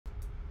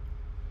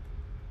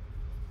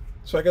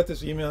So I got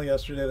this email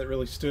yesterday that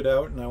really stood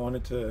out, and I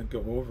wanted to go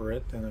over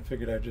it, and I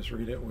figured I'd just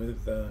read it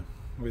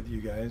with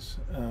you guys.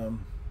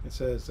 It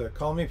says,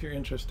 "Call me if you're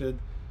interested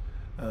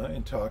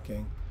in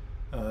talking."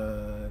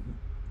 Uh,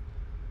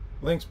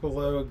 Links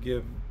below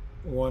give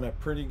one a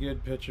pretty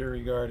good picture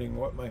regarding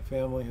what my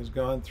family has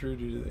gone through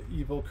due to the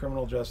evil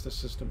criminal justice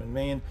system in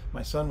Maine.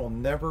 My son will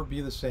never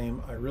be the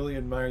same. I really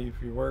admire you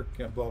for your work.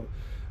 Blah,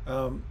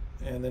 blah.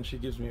 And then she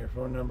gives me her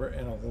phone number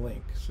and a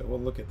link. So we'll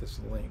look at this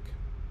link.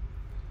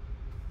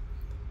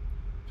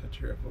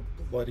 Picture of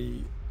a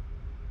bloody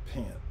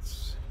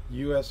pants.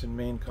 U.S. and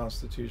Maine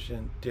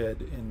Constitution,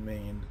 dead in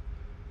Maine.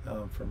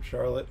 From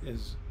Charlotte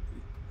is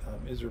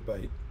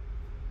Iserbite.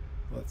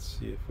 Let's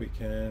see if we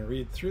can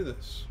read through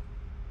this.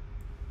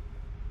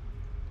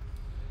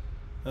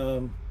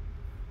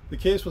 The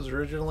case was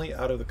originally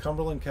out of the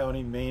Cumberland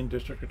County, Maine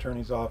District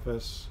Attorney's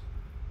Office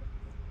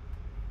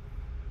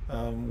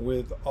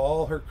with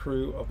all her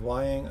crew of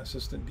lying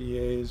assistant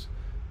DAs,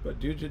 but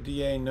due to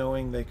DA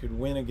knowing they could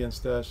win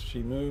against us,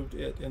 she moved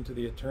it into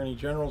the Attorney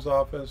General's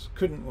office.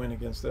 Couldn't win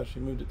against us. She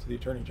moved it to the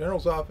Attorney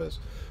General's office,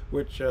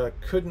 which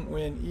couldn't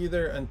win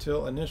either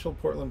until initial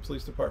Portland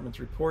Police Department's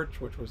report,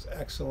 which was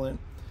excellent,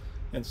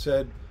 and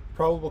said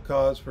probable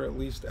cause for at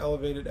least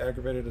elevated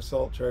aggravated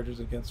assault charges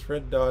against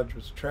Fred Dodge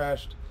was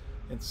trashed,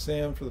 and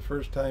Sam for the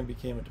first time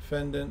became a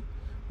defendant,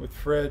 with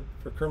Fred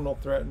for criminal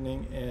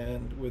threatening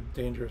and with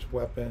dangerous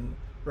weapon,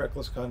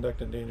 reckless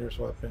conduct and dangerous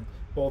weapon.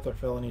 Both are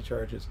felony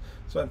charges.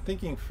 So I'm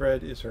thinking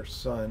Fred is her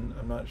son.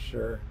 I'm not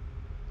sure.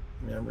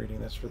 I mean, I'm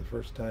reading this for the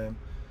first time.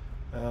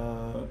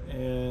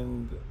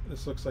 And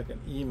this looks like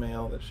an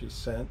email that she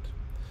sent.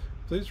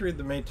 Please read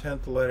the May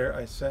 10th letter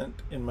I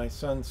sent in my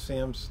son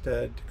Sam's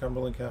stead to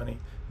Cumberland County,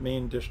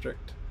 Maine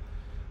District.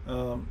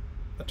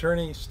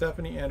 Attorney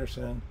Stephanie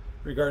Anderson,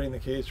 regarding the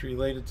case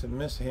related to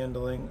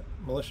mishandling,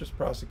 malicious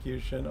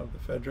prosecution of the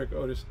Frederick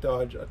Otis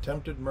Dodge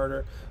attempted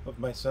murder of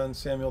my son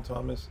Samuel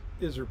Thomas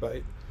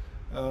Iserbite.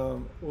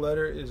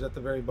 Letter is at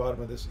the very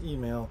bottom of this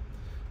email.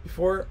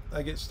 Before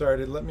I get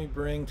started, let me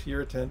bring to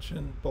your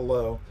attention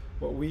below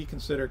what we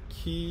consider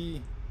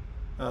key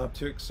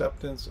to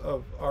acceptance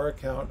of our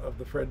account of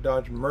the Fred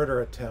Dodge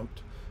murder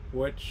attempt,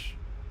 which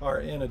are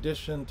in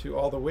addition to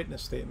all the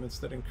witness statements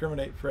that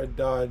incriminate Fred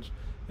Dodge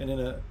and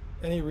in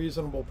any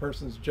reasonable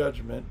person's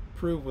judgment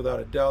prove without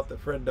a doubt that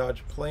Fred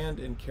Dodge planned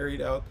and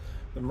carried out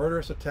the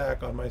murderous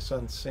attack on my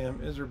son Sam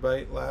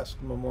Iserbite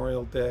last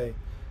Memorial Day,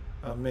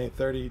 May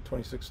 30,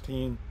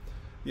 2016.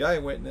 The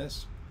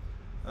eyewitness,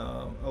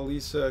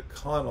 Elisa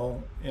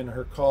Connell, in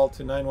her call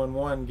to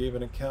 911 gave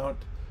an account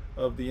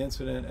of the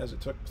incident as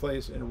it took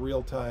place in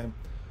real time.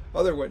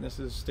 Other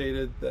witnesses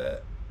stated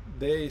that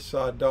they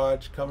saw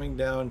Dodge coming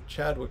down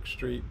Chadwick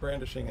Street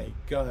brandishing a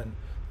gun,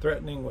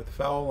 threatening with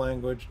foul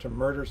language to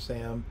murder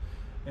Sam,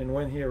 and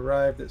when he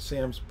arrived at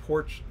Sam's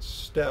porch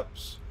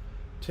steps,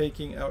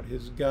 taking out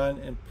his gun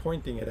and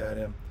pointing it at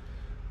him.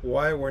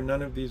 Why were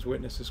none of these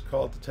witnesses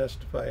called to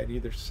testify at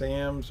either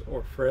Sam's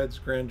or Fred's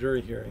grand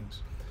jury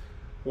hearings?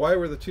 Why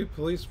were the two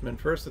policemen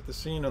first at the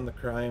scene on the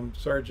crime,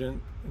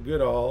 Sergeant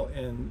Goodall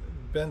and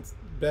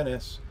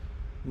Bennis,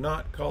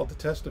 not called to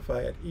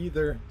testify at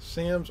either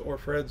Sam's or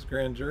Fred's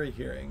grand jury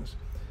hearings?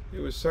 It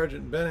was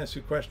Sergeant Bennis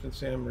who questioned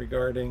Sam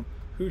regarding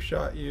who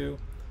shot you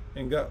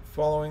and got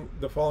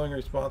the following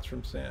response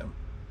from Sam.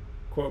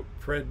 Quote,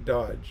 Fred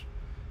Dodge.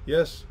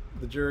 Yes,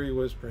 the jury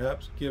was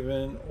perhaps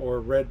given or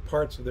read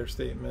parts of their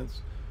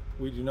statements.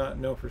 We do not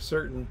know for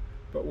certain,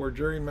 but were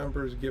jury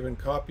members given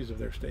copies of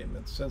their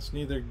statements? Since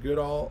neither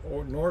Goodall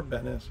nor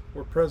Bennis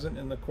were present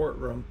in the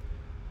courtroom,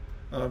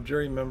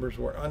 jury members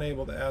were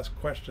unable to ask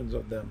questions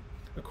of them.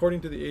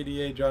 According to the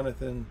ADA,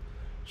 Jonathan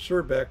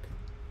Scherbeck,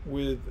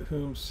 with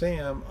whom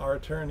Sam, our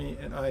attorney,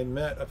 and I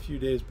met a few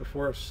days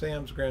before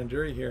Sam's grand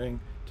jury hearing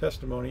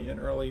testimony in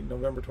early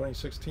November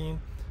 2016,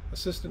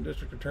 Assistant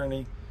District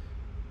Attorney,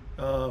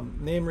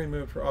 name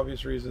removed for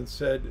obvious reasons,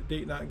 said,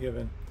 date not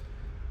given,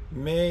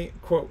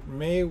 quote,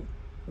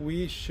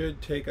 we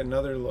should take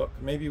another look.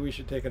 Maybe we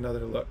should take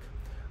another look.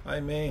 I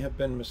may have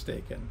been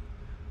mistaken.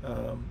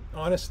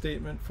 Honest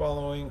statement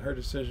following her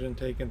decision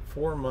taken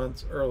 4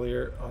 months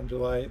earlier on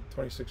July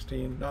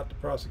 2016 not to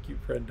prosecute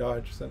Fred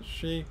Dodge since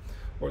she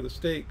or the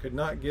state could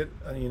not get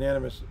a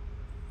unanimous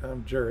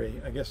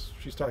jury. I guess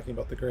she's talking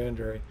about the grand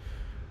jury.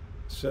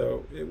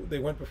 So they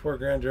went before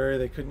grand jury.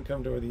 They couldn't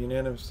come to a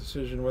unanimous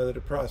decision whether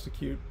to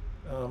prosecute,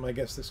 I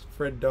guess, this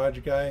Fred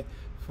Dodge guy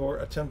for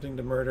attempting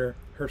to murder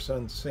her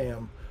son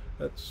Sam.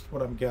 That's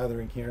what I'm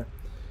gathering here.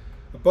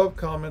 Above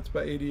comments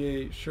by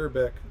ADA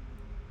Scherbeck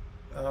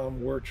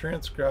were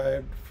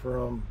transcribed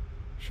from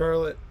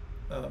Charlotte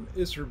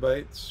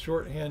Iserbite's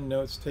shorthand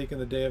notes taken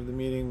the day of the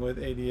meeting with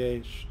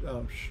ADA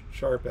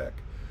Scherbeck.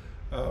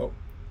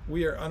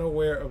 We are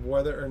unaware of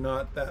whether or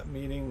not that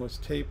meeting was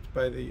taped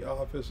by the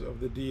office of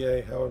the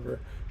DA. However,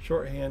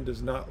 shorthand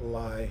does not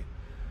lie.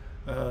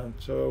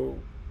 So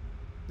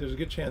there's a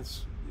good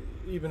chance,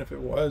 even if it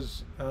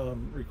was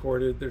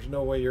recorded, there's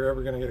no way you're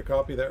ever going to get a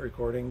copy of that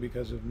recording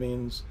because of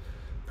Maine's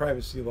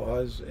privacy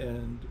laws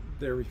and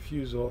their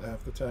refusal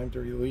half the time to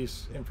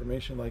release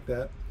information like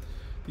that.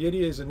 The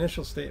ADA's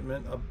initial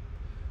statement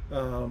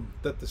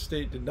that the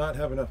state did not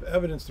have enough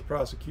evidence to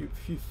prosecute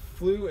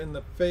flew in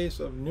the face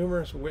of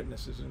numerous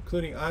witnesses,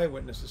 including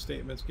eyewitnesses'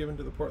 statements given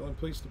to the Portland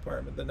Police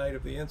Department the night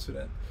of the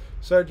incident.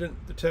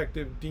 Sergeant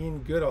Detective Dean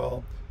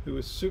Goodall, who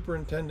was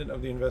superintendent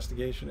of the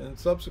investigation and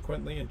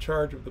subsequently in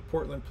charge of the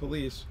Portland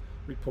Police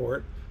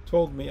report,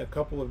 told me a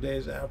couple of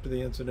days after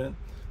the incident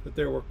that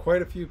there were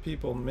quite a few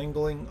people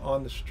mingling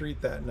on the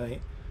street that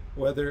night.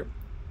 Weather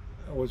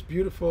was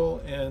beautiful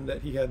and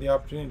that he had the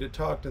opportunity to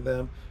talk to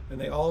them, and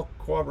they all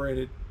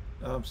corroborated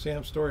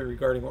Sam's story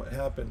regarding what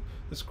happened.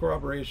 This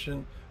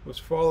corroboration was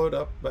followed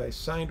up by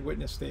signed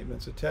witness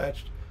statements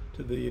attached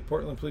to the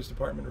Portland Police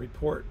Department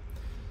report.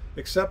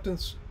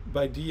 Acceptance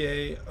by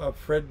DA of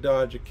Fred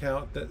Dodge's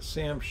account that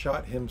Sam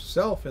shot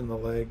himself in the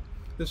leg.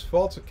 This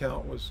false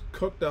account was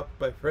cooked up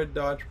by Fred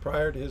Dodge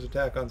prior to his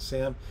attack on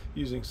Sam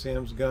using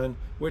Sam's gun,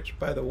 which,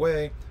 by the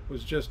way,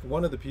 was just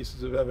one of the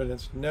pieces of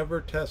evidence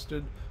never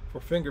tested for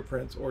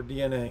fingerprints or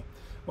DNA.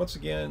 Once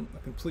again, a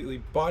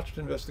completely botched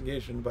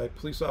investigation by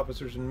police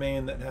officers in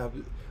Maine that have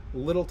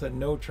little to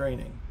no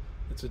training.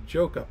 It's a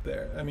joke up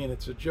there. I mean,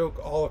 it's a joke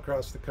all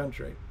across the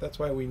country. That's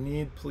why we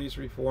need police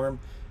reform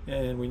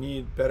and we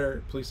need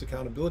better police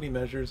accountability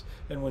measures.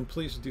 And when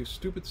police do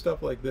stupid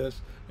stuff like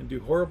this and do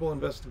horrible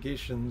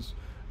investigations,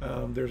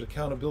 there's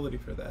accountability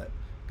for that.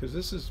 Because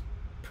this is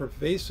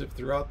pervasive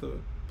throughout the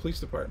police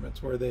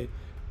departments where they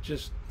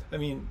just, I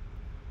mean,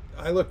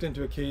 I looked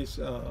into a case,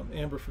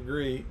 Amber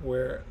Fagree,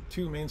 where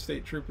 2 Maine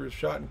State troopers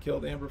shot and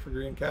killed Amber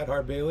Fagree and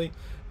Cadhar Bailey,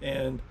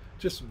 and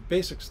just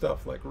basic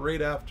stuff like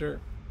right after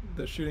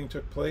the shooting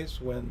took place,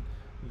 when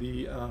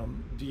the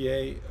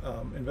DA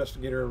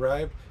investigator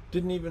arrived,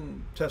 didn't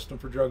even test them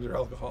for drugs or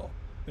alcohol.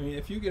 I mean,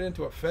 if you get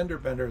into a fender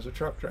bender as a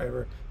truck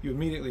driver, you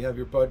immediately have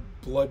your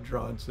blood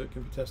drawn so it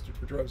can be tested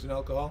for drugs and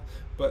alcohol.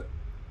 But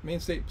Maine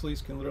State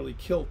Police can literally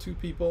kill 2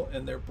 people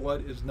and their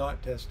blood is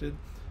not tested.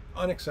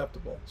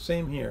 Unacceptable.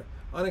 Same here.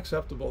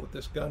 Unacceptable that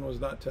this gun was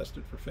not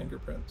tested for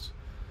fingerprints,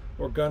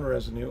 or gun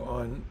residue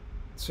on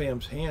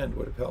Sam's hand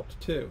would have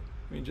helped too.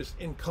 I mean, just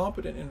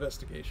incompetent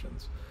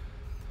investigations.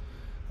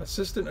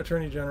 Assistant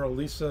Attorney General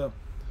Lisa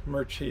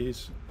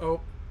Murchese.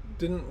 Oh,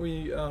 didn't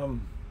we?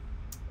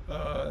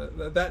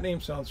 That name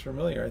sounds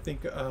familiar. I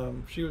think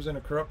she was in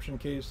a corruption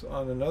case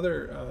on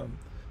another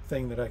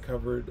thing that I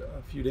covered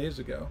a few days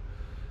ago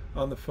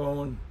on the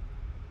phone.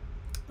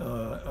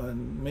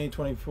 On May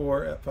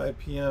 24 at 5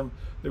 p.m.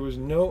 there was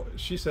no,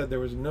 she said there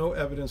was no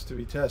evidence to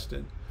be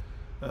tested.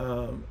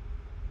 They're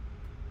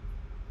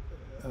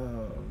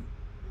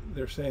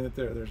saying that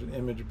there's an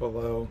image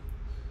below,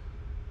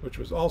 which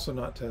was also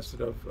not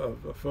tested, of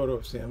a photo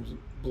of Sam's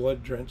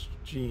blood-drenched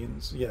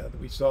jeans. Yeah,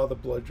 we saw the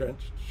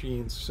blood-drenched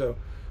jeans, so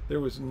there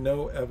was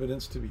no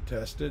evidence to be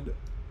tested.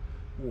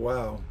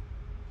 Wow.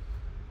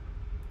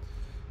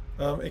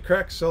 A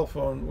cracked cell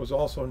phone was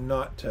also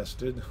not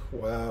tested.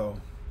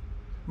 Wow.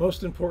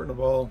 Most important of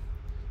all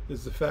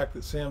is the fact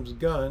that Sam's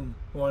gun,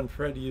 one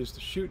Fred used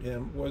to shoot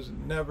him, was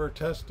never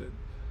tested.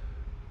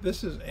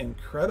 This is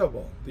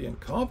incredible, the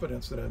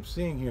incompetence that I'm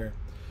seeing here.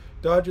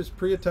 Dodge's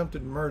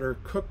pre-attempted murder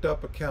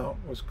cooked-up account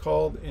was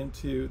called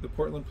into the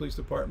Portland Police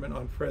Department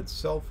on Fred's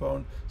cell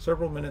phone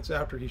several minutes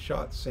after he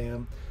shot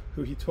Sam,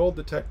 who he told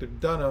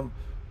Detective Dunham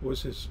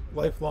was his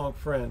lifelong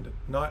friend.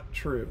 Not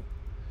true.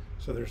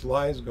 So there's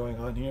lies going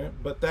on here,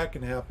 but that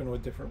can happen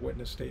with different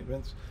witness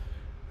statements.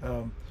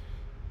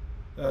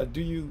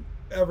 Do you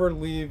ever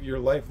leave your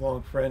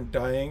lifelong friend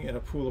dying in a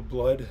pool of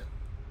blood?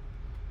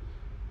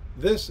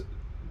 This,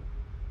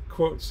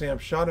 quote, Sam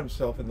shot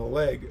himself in the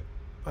leg,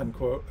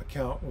 unquote,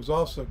 account was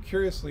also,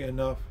 curiously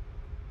enough,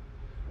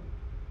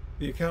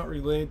 the account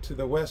relayed to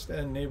the West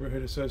End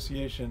Neighborhood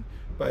Association,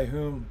 by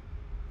whom,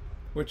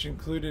 which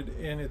included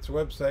in its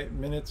website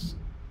minutes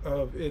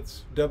of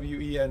its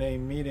WENA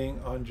meeting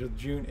on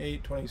June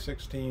 8,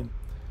 2016,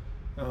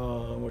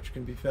 which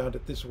can be found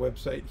at this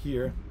website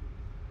here.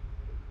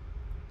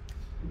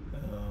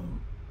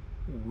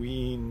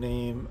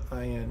 WeNameINE.org.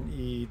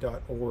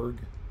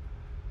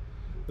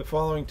 The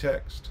following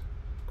text,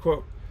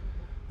 quote,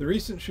 the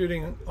recent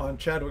shooting on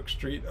Chadwick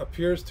Street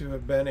appears to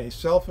have been a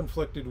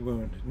self-inflicted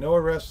wound. No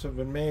arrests have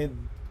been made.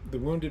 The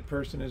wounded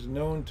person is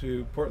known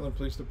to Portland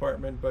Police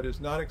Department, but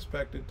is not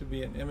expected to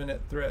be an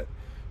imminent threat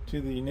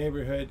to the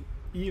neighborhood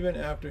even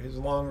after his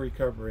long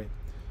recovery,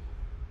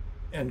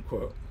 end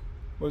quote.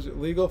 Was it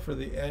legal for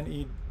the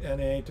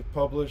NENA to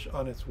publish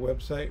on its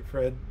website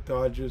Fred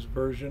Dodge's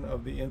version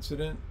of the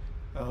incident,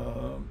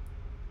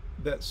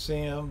 that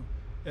Sam,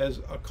 as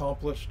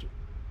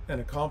an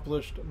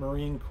accomplished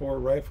Marine Corps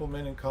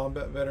rifleman and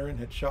combat veteran,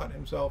 had shot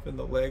himself in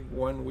the leg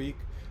 1 week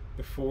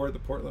before the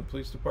Portland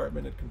Police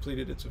Department had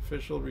completed its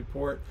official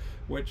report,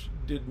 which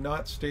did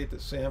not state that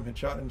Sam had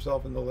shot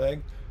himself in the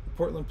leg? The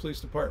Portland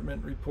Police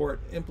Department report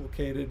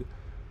implicated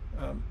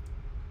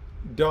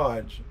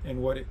Dodge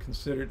in what it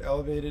considered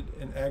elevated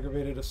and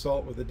aggravated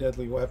assault with a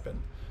deadly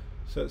weapon.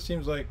 So it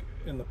seems like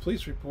in the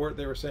police report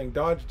they were saying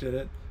Dodge did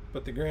it,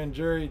 but the grand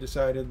jury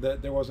decided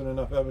that there wasn't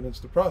enough evidence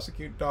to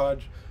prosecute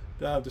Dodge,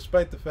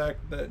 despite the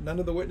fact that none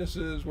of the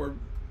witnesses were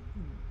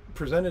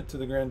presented to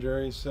the grand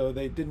jury, so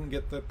they didn't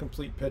get the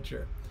complete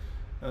picture.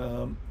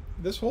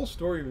 This whole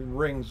story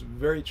rings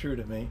very true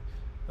to me,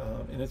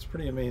 and it's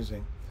pretty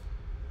amazing.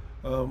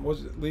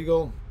 Was it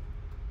legal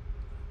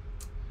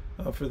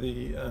for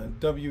the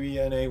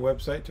WENA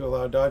website to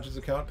allow Dodge's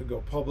account to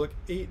go public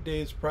 8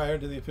 days prior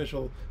to the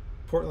official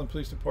Portland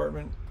Police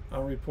Department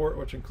report,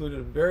 which included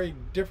a very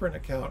different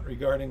account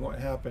regarding what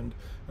happened,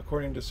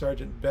 according to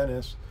Sergeant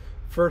Bennis,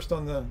 first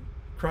on the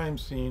crime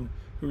scene,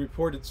 who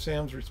reported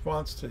Sam's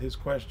response to his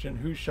question,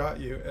 "Who shot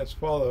you?" as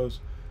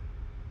follows,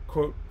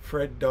 quote,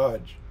 "Fred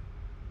Dodge."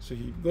 So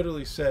he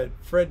literally said,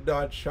 "Fred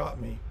Dodge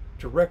shot me,"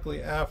 directly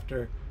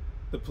after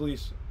the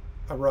police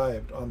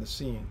arrived on the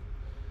scene.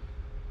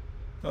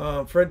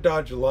 Fred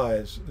Dodge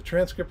lies. The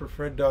transcript of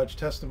Fred Dodge's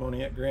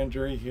testimony at grand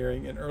jury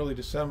hearing in early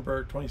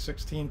December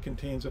 2016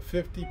 contains a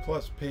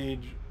 50-plus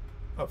page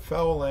of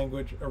foul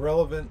language,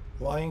 irrelevant,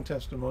 lying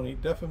testimony,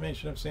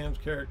 defamation of Sam's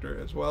character,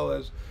 as well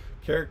as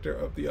character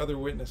of the other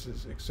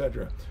witnesses,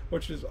 etc.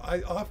 Which is,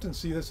 I often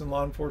see this in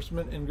law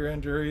enforcement, in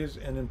grand juries,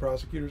 and in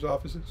prosecutors'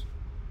 offices.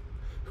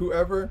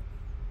 Whoever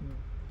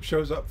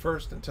shows up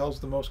first and tells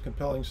the most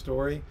compelling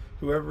story,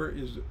 whoever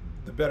is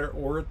the better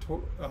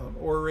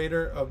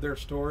orator of their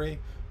story,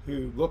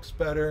 who looks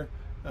better,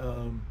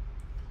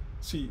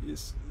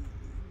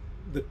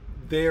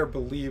 they are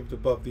believed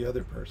above the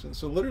other person.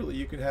 So literally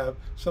you could have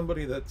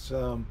somebody that's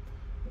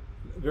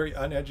very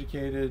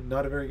uneducated,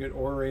 not a very good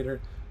orator,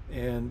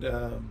 and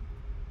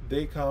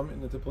they come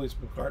into the police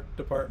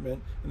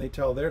department and they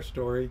tell their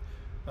story,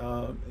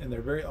 and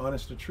they're very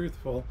honest and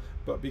truthful,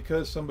 but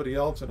because somebody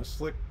else in a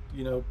slick,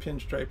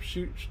 pinstripe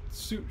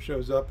suit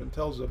shows up and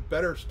tells a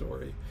better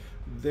story,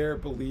 they're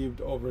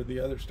believed over the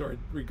other story,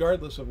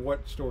 regardless of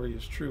what story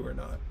is true or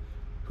not.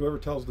 Whoever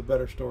tells the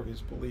better story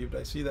is believed.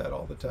 I see that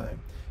all the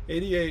time.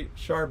 88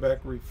 Scharbeck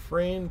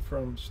refrained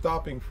from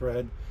stopping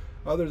Fred,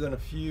 other than a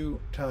few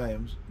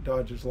times.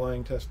 Dodge's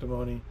lying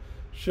testimony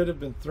should have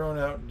been thrown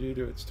out due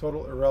to its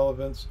total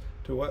irrelevance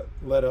to what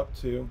led up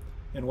to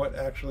and what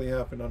actually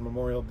happened on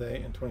Memorial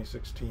Day in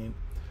 2016.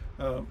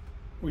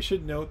 We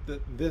should note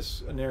that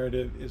this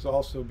narrative is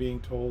also being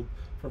told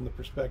from the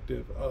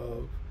perspective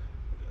of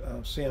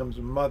Sam's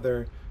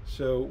mother,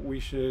 so we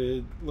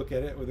should look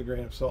at it with a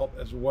grain of salt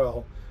as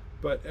well.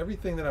 But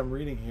everything that I'm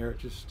reading here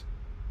just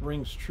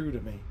rings true to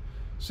me.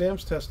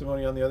 Sam's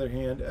testimony, on the other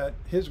hand, at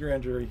his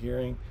grand jury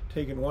hearing,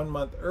 taken 1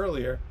 month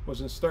earlier, was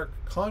in stark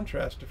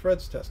contrast to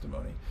Fred's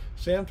testimony.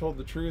 Sam told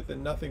the truth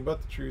and nothing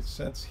but the truth,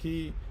 since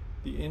the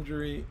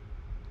injured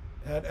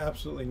had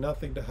absolutely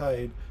nothing to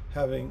hide,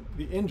 having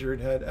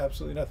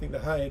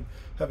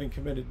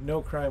committed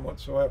no crime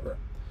whatsoever.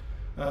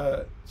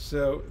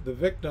 So the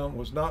victim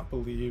was not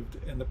believed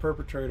and the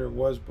perpetrator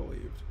was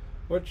believed,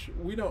 which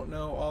we don't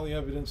know all the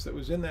evidence that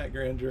was in that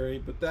grand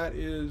jury, but that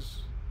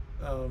is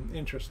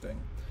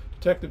interesting.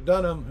 Detective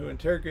Dunham, who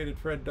interrogated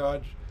Fred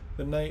Dodge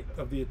the night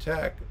of the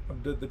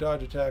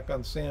Dodge attack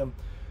on Sam,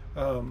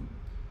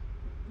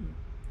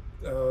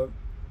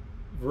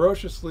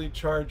 vociferously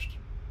charged,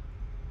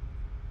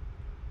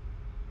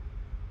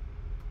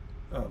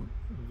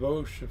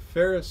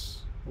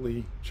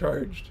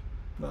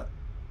 not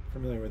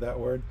familiar with that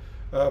word,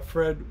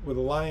 Fred with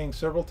lying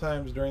several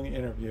times during the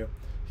interview.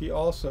 He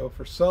also,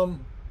 for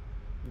some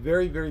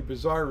very, very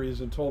bizarre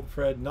reason, told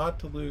Fred not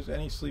to lose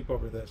any sleep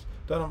over this.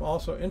 Dunham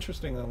also,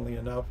 interestingly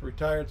enough,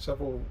 retired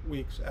several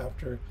weeks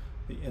after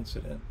the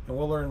incident. And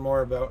we'll learn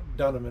more about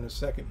Dunham in a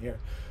second here.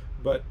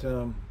 But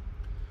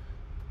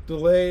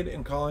delayed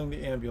in calling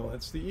the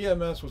ambulance. The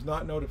EMS was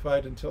not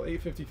notified until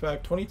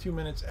 8:55, 22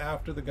 minutes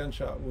after the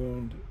gunshot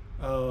wound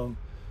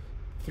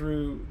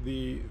through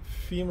the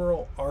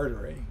femoral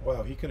artery.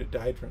 Wow, he could have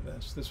died from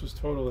this. This was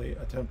totally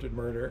attempted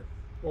murder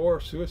or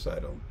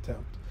suicidal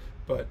attempt.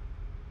 But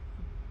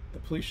the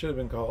police should have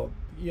been called,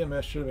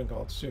 EMS should have been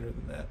called sooner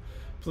than that.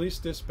 Police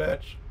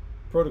dispatch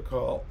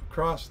protocol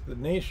across the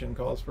nation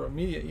calls for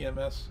immediate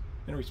EMS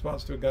in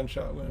response to a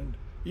gunshot wound,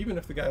 even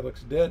if the guy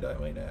looks dead, I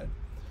might add,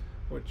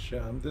 which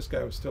this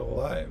guy was still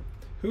alive.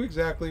 Who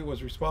exactly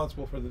was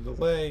responsible for the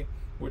delay,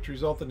 which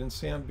resulted in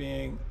Sam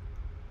being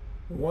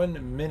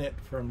 1 minute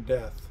from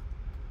death?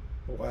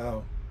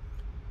 Wow.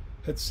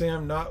 Had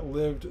Sam not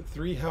lived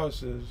 3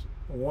 houses,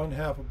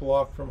 1/2 a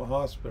block from a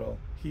hospital,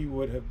 he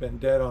would have been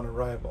dead on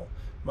arrival.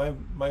 My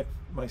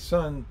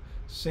son,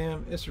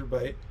 Sam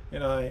Isserbite,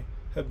 and I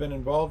have been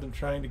involved in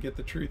trying to get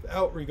the truth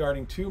out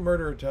regarding 2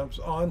 murder attempts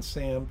on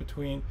Sam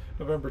between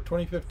November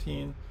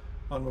 2015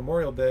 on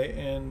Memorial Day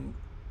and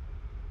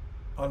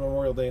on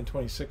Memorial Day in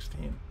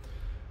 2016.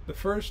 The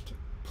first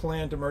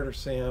plan to murder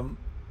Sam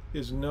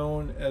is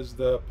known as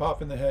the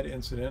pop in the head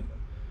incident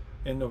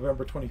in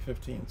November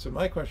 2015. So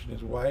my question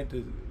is,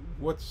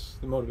 what's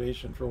the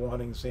motivation for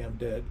wanting Sam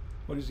dead?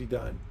 What has he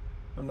done?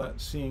 I'm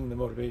not seeing the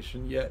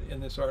motivation yet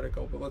in this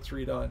article, but let's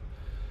read on.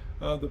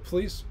 The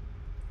police,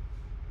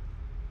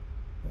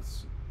 I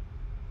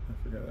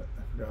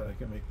forgot I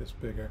can make this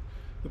bigger.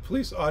 The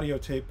police audio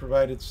tape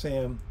provided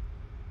Sam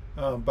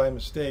by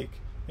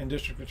mistake in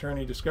district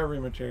attorney discovery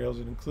materials.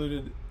 It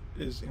included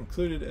is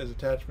included as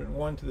attachment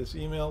 1 to this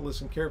email.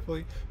 Listen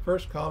carefully.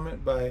 First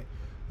comment by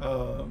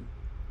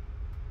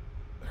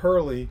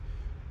Hurley: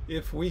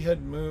 if we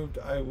had moved,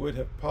 I would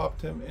have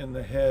popped him in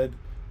the head.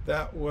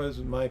 That was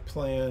my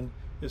plan.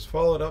 Is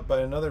followed up by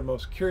another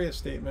most curious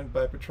statement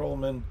by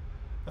Patrolman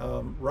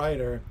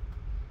Ryder.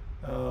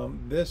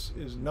 This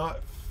is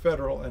not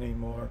federal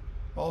anymore.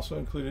 Also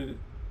included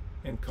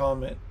in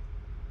comment: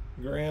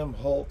 Graham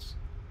Holtz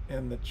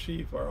and the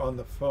chief are on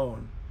the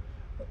phone.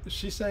 Is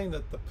she saying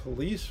that the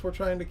police were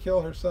trying to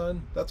kill her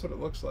son? That's what it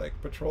looks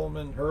like.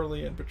 Patrolman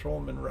Hurley and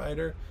Patrolman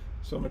Ryder.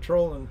 So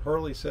Patrolman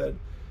Hurley said,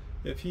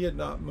 if he had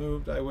not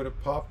moved, I would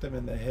have popped him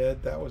in the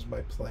head. That was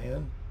my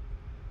plan.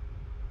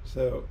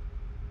 So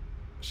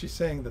she's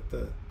saying that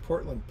the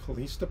Portland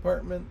Police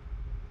Department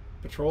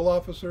patrol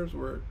officers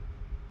were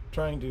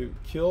trying to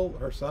kill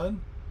her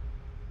son.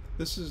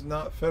 This is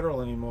not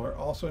federal anymore.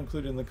 Also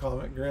included in the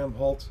comment: Graham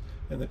Holtz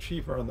and the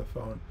chief are on the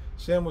phone.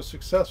 Sam was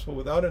successful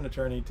without an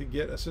attorney to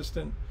get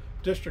Assistant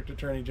District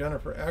Attorney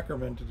Jennifer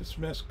Ackerman to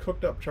dismiss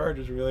cooked up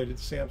charges related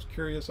to Sam's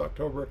curious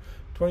October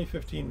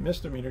 2015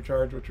 misdemeanor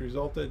charge, which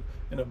resulted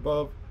in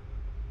above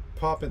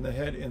pop in the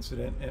head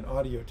incident and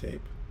audio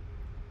tape.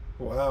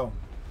 Wow.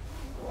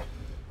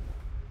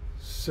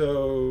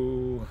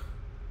 So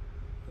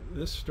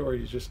this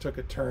story just took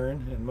a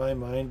turn in my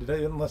mind,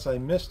 unless I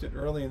missed it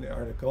early in the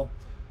article,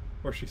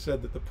 where she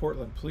said that the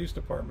Portland Police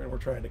Department were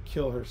trying to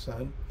kill her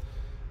son.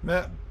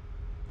 Matt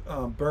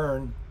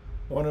Byrne,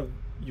 one of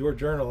your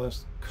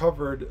journalists,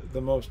 covered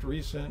the most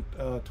recent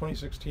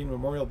 2016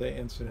 Memorial Day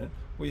incident.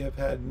 We have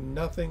had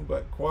nothing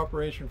but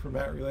cooperation from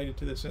Matt related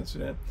to this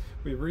incident.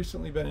 We've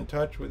recently been in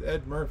touch with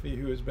Ed Murphy,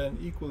 who has been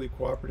equally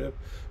cooperative.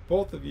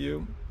 Both of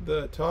you,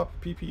 the top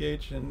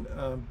PPH and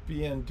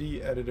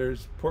BND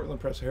editors,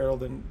 Portland Press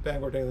Herald and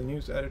Bangor Daily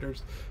News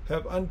editors,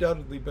 have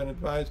undoubtedly been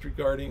advised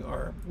regarding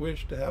our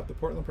wish to have the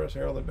Portland Press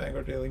Herald and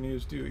Bangor Daily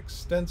News do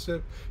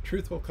extensive,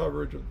 truthful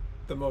coverage of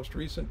the most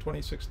recent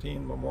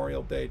 2016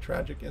 Memorial Day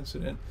tragic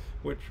incident,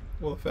 which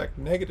will affect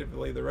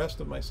negatively the rest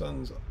of my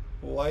son's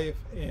life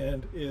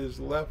and is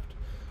left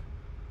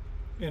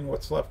in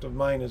what's left of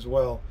mine as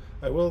well.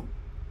 I will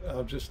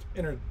just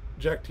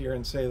interject here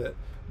and say that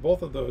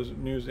both of those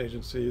news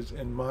agencies,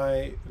 in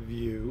my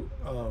view,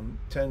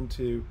 tend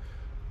to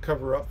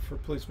cover up for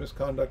police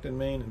misconduct in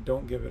Maine and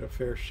don't give it a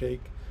fair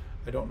shake.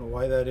 I don't know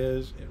why that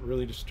is. It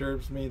really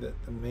disturbs me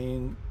that the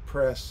Maine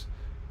press,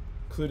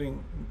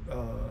 including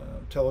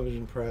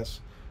television press,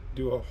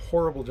 do a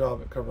horrible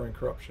job at covering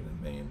corruption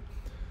in Maine.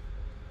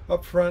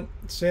 Up front,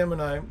 Sam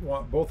and I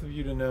want both of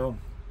you to know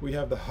we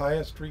have the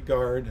highest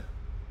regard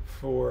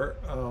for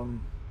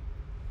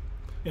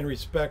and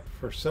respect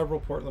for several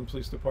Portland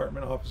Police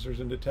Department officers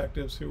and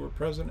detectives who were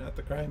present at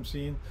the crime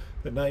scene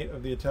the night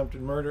of the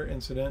attempted murder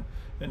incident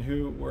and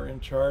who were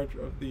in charge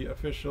of the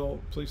official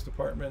police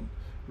department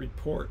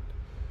report.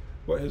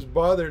 What has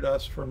bothered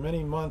us for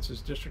many months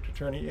is District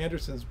Attorney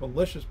Anderson's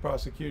malicious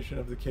prosecution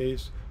of the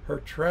case, her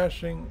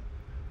trashing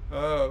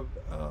of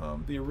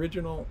the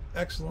original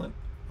excellent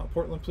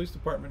Portland Police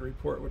Department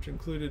report, which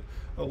included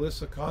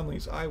Alyssa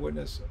Conley's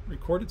eyewitness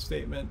recorded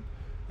statement,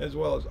 as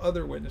well as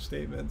other witness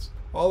statements,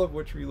 all of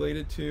which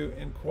related to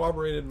and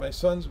corroborated my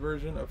son's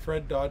version of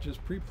Fred Dodge's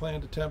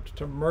pre-planned attempt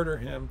to murder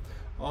him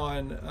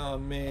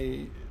on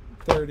May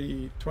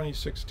 30,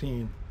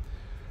 2016.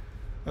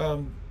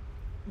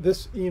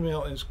 This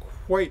email is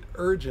quite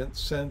urgent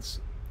since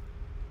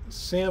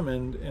Sam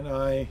and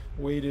I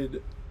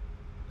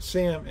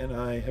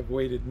have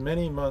waited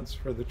many months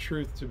for the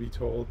truth to be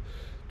told.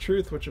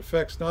 Truth which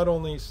affects not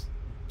only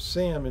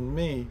Sam and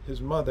me,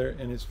 his mother,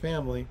 and his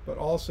family, but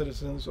all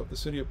citizens of the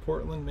city of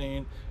Portland,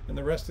 Maine, and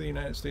the rest of the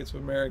United States of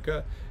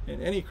America.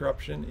 And any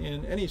corruption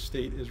in any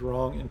state is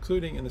wrong,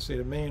 including in the state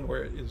of Maine,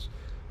 where it is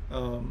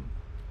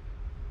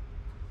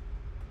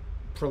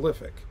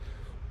prolific.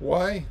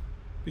 Why?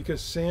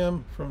 Because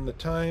Sam, from the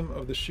time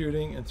of the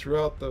shooting and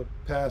throughout the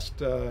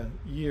past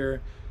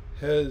year,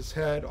 has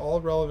had all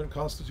relevant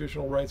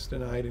constitutional rights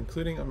denied,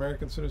 including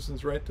American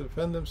citizens' right to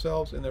defend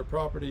themselves and their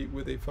property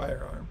with a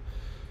firearm.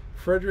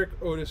 Frederick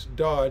Otis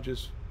Dodge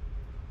is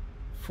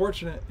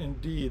fortunate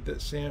indeed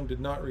that Sam did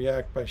not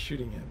react by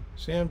shooting him.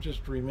 Sam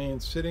just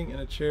remained sitting in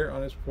a chair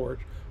on his porch,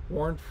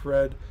 warned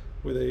Fred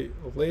with a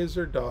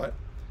laser dot,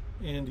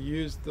 and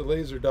used the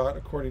laser dot,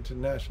 according to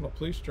National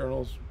Police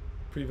Journals,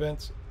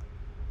 prevents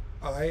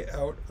eye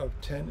out of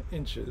 10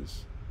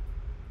 inches.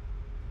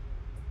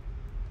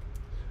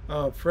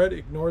 Fred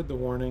ignored the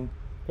warning,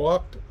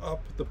 walked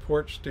up the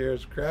porch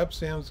stairs, grabbed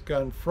Sam's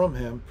gun from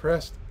him,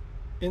 pressed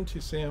into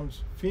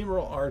Sam's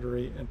femoral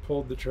artery, and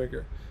pulled the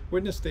trigger.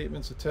 Witness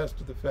statements attest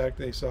to the fact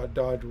they saw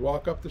Dodge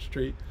walk up the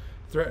street,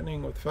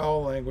 threatening with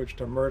foul language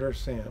to murder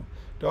Sam.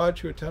 Dodge,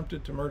 who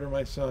attempted to murder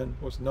my son,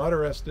 was not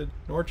arrested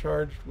nor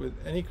charged with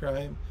any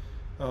crime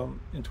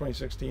in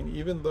 2016,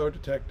 even though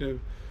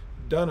Detective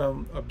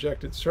Dunham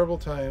objected several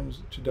times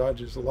to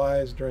Dodge's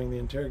lies during the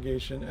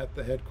interrogation at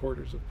the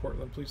headquarters of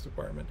Portland Police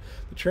Department.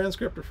 The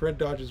transcript of Fred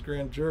Dodge's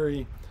grand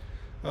jury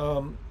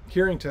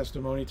Hearing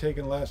testimony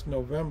taken last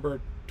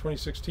November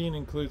 2016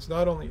 includes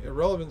not only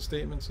irrelevant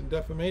statements and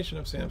defamation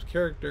of Sam's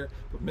character,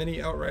 but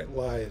many outright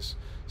lies.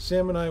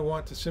 Sam and I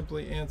want to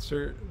simply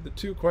answer the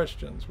two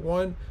questions.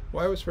 One,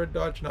 why was Fred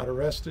Dodge not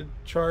arrested,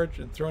 charged,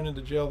 and thrown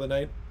into jail the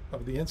night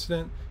of the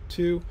incident?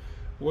 Two,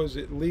 was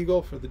it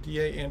legal for the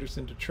DA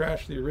Anderson to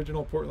trash the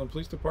original Portland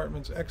Police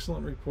Department's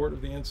excellent report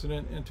of the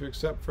incident and to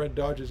accept Fred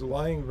Dodge's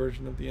lying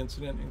version of the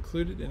incident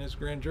included in his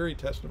grand jury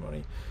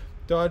testimony?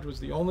 Dodge was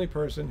the only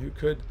person who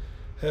could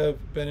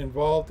have been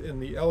involved in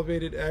the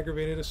elevated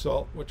aggravated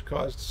assault which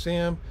caused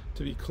Sam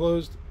to be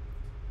closed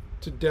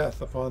to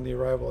death upon the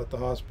arrival at the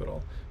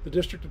hospital. The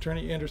District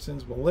Attorney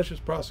Anderson's malicious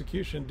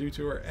prosecution due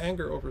to her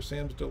anger over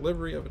Sam's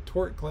delivery of a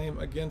tort claim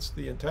against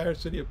the entire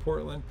city of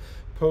Portland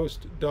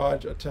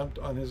post-Dodge attempt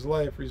on his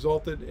life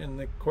resulted in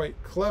the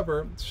quite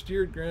clever,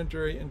 steered grand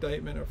jury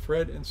indictment of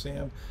Fred and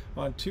Sam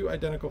on two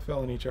identical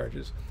felony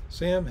charges.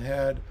 Sam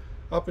had,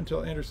 up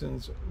until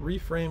Anderson's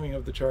reframing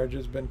of the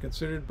charges, been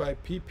considered by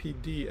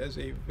PPD as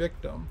a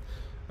victim.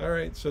 All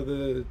right, so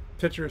the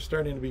picture is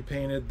starting to be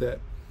painted that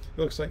it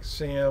looks like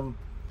Sam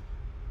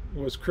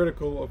was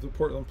critical of the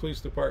Portland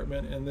Police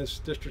Department, and this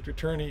district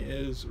attorney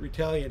is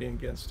retaliating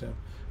against him,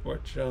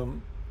 which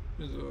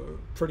is a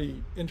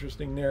pretty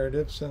interesting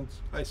narrative since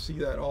I see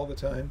that all the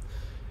time.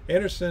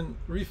 Anderson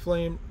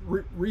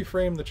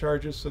reframed the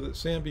charges so that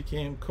Sam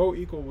became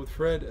co-equal with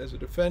Fred as a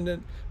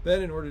defendant.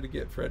 Then, in order to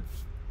get Fred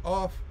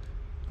off,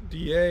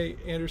 DA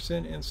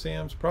Anderson and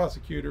Sam's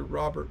prosecutor,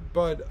 Robert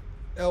Bud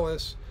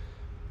Ellis,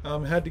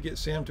 had to get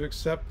Sam to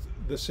accept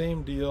the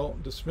same deal,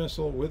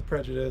 dismissal with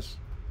prejudice,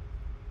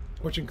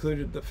 which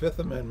included the Fifth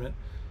Amendment,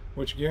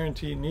 which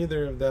guaranteed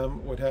neither of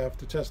them would have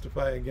to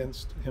testify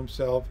against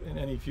himself in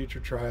any future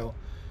trial.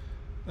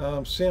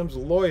 Sam's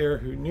lawyer,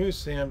 who knew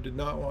Sam did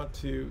not want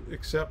to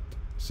accept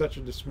such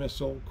a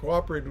dismissal,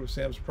 cooperated with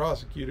Sam's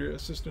prosecutor,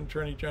 Assistant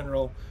Attorney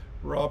General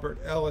Robert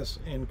Ellis,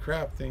 in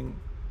crafting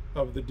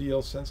of the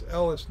deal, since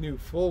Ellis knew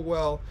full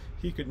well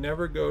he could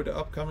never go to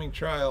upcoming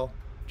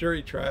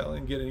jury trial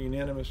and get a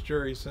unanimous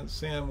jury, since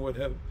Sam would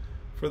have,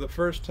 for the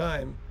first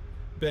time,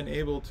 been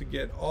able to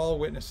get all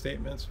witness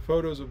statements,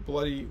 photos of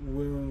bloody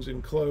wounds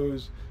and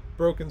clothes,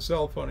 broken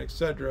cell phone,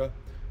 etc.,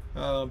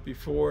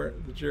 before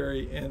the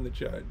jury and the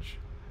judge.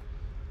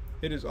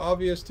 It is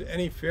obvious to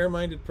any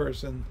fair-minded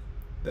person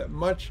that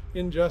much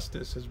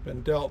injustice has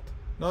been dealt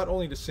not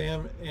only to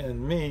Sam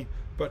and me,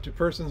 but to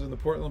persons in the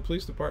Portland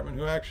Police Department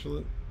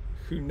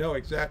who know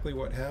exactly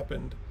what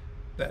happened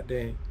that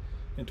day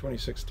in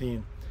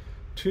 2016.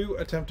 Two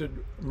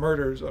attempted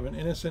murders of an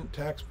innocent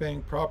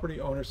tax-paying property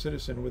owner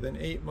citizen within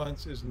 8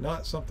 months is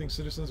not something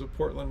citizens of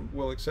Portland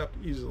will accept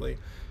easily.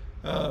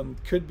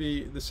 Could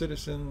be the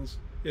citizens,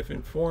 if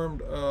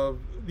informed of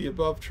the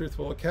above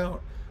truthful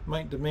account,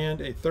 might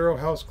demand a thorough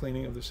house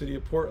cleaning of the city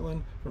of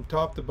Portland from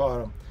top to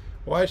bottom.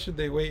 Why should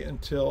they wait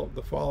until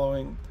the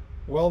following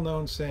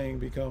well-known saying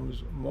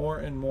becomes more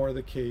and more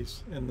the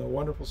case in the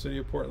wonderful city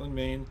of Portland,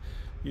 Maine?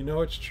 You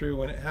know it's true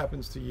when it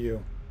happens to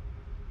you.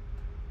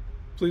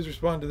 Please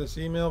respond to this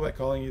email by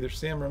calling either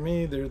Sam or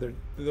me.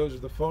 Those are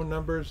the phone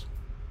numbers.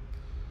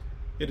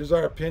 It is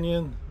our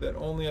opinion that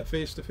only a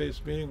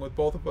face-to-face meeting with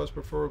both of us,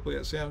 preferably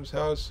at Sam's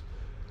house,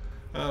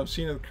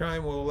 scene of the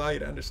crime, will allow you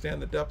to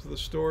understand the depth of the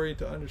story,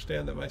 to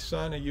understand that my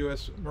son, a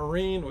U.S.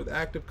 Marine with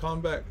active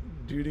combat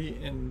duty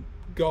in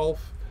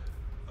Gulf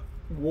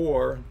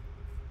War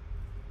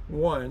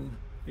I,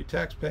 a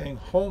tax-paying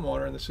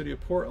homeowner in the city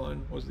of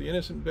Portland, was the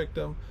innocent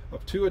victim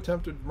of two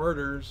attempted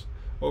murders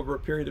over a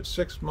period of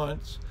 6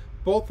 months,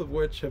 both of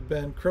which have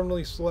been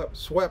criminally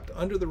swept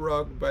under the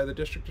rug by the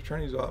District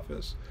Attorney's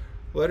Office.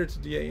 Letter to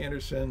D.A.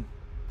 Anderson,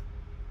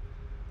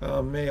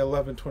 May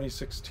 11,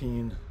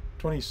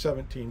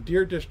 2017.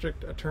 Dear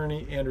District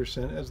Attorney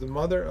Anderson, as the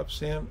mother of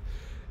Sam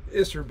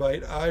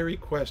Isserbite, I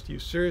request you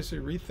seriously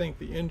rethink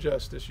the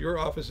injustice your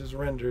office has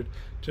rendered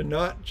to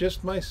not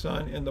just my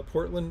son and the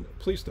Portland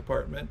Police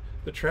Department,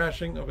 the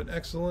trashing of an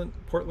excellent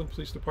Portland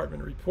Police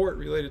Department report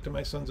related to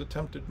my son's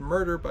attempted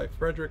murder by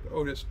Frederick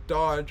Otis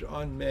Dodge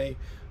on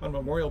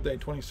Memorial Day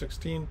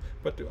 2016,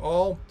 but to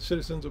all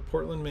citizens of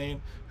Portland,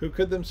 Maine, who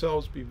could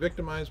themselves be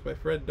victimized by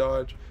Fred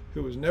Dodge,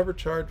 who was never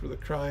charged with a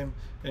crime,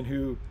 and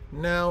who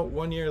now,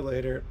 1 year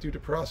later, due to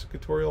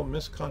prosecutorial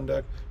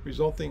misconduct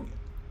resulting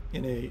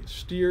in a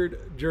steered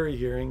jury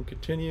hearing,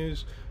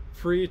 continues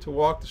free to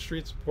walk the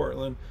streets of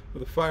Portland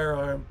with a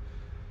firearm.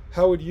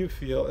 How would you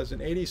feel as an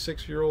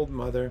 86-year-old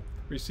mother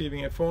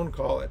receiving a phone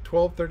call at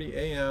 12:30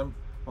 a.m.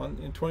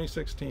 in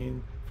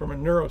 2016 from a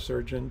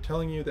neurosurgeon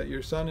telling you that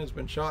your son has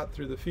been shot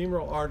through the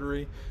femoral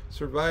artery,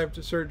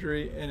 survived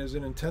surgery, and is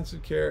in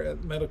intensive care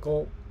at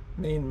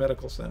Maine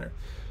Medical Center?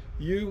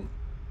 You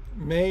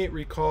may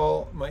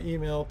recall my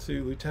email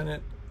to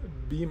Lieutenant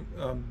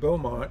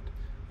Beaumont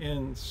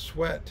in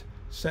Sweat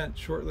sent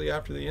shortly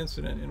after the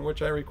incident, in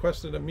which I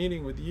requested a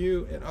meeting with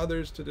you and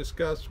others to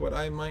discuss what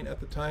I might at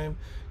the time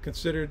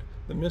considered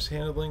the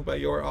mishandling by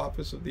your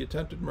office of the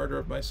attempted murder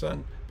of my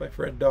son by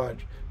Fred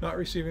Dodge. Not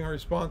receiving a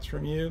response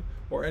from you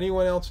or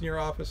anyone else in your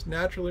office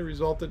naturally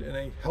resulted in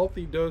a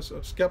healthy dose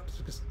of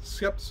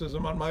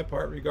skepticism on my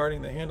part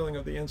regarding the handling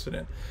of the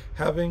incident,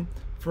 having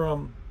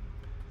from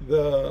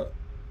the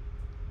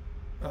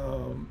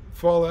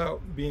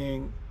fallout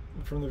being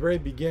from the very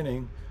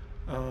beginning,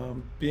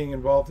 being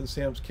involved in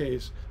Sam's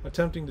case,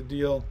 attempting to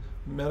deal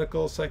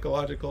medical,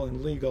 psychological,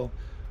 and legal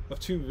of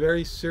two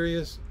very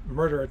serious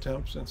murder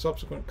attempts and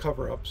subsequent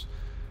cover-ups.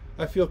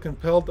 I feel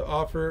compelled to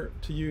offer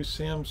to you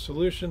Sam's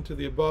solution to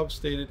the above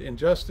stated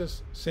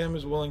injustice. Sam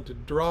is willing to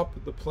drop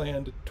the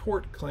planned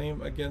tort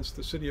claim against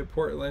the city of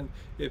Portland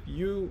if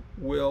you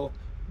will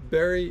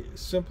very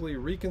simply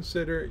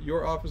reconsider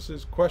your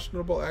office's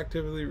questionable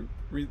activity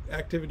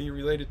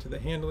related to the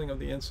handling of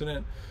the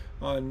incident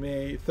on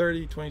May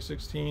 30,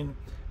 2016,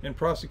 and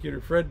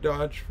prosecutor Fred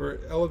Dodge for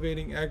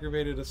elevating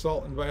aggravated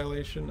assault in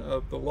violation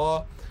of the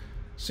law.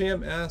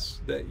 Sam asks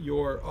that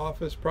your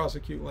office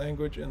prosecute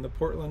language in the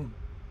Portland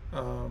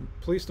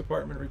Police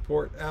Department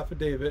report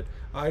affidavit.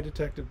 I,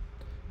 Detective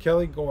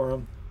Kelly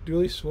Gorham,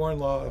 duly sworn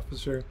law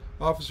officer,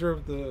 officer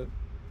of the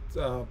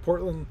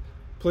Portland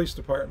Police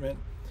Department,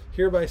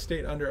 hereby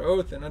state under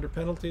oath and under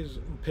penalties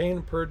and pain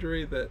of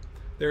perjury that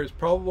there is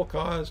probable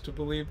cause to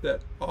believe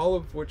that all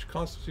of which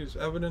constitutes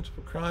evidence of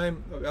a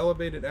crime of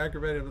elevated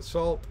aggravated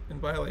assault in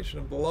violation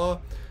of the law.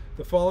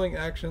 The following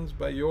actions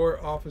by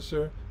your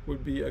officer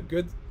would be a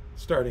good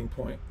starting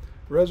point.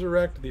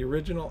 Resurrect the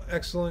original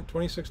excellent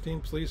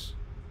 2016 police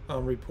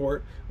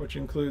report, which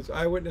includes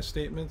eyewitness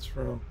statements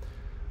from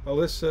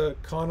Alyssa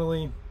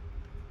Connolly,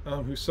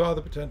 who saw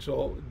the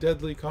potential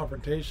deadly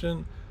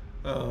confrontation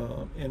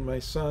in my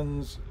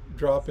son's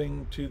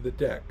dropping to the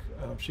deck.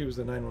 She was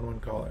the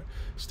 911 caller.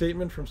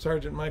 Statement from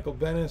Sergeant Michael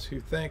Bennis, who,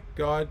 thank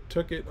God,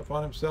 took it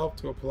upon himself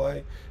to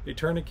apply a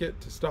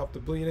tourniquet to stop the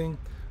bleeding.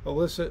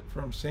 Elicit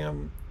from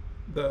Sam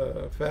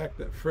the fact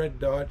that Fred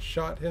Dodge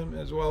shot him,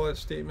 as well as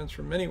statements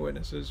from many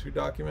witnesses who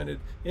documented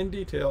in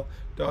detail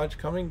Dodge is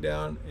coming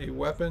down a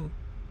weapon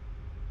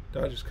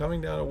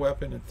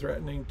and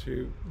threatening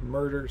to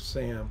murder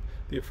Sam.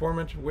 The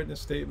aforementioned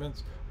witness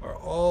statements are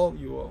all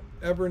you will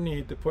ever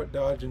need to put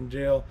Dodge in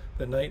jail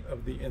the night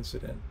of the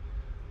incident.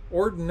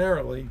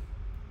 Ordinarily,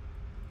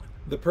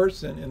 the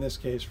person, in this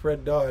case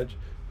Fred Dodge,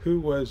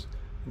 who was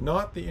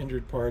not the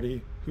injured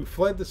party, who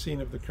fled the scene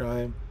of the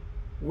crime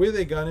with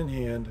a gun in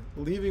hand,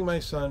 leaving my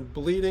son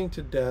bleeding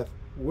to death,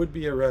 would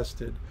be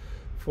arrested.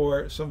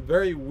 For some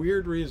very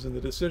weird reason,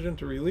 the decision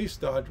to release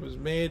Dodge was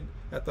made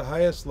at the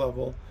highest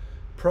level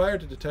prior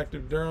to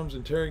Detective Durham's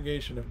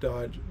interrogation of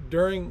Dodge,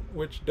 during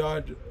which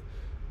Dodge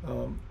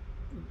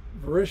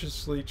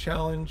voraciously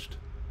challenged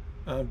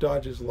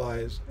Dodge's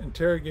lies.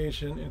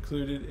 Interrogation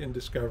included in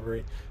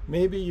discovery.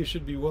 Maybe you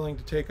should be willing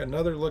to take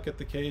another look at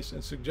the case,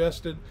 and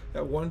suggested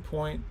at one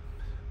point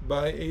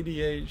by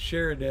ADA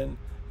Sheridan,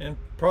 and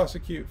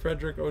prosecute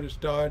Frederick Otis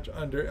Dodge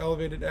under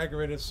elevated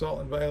aggravated assault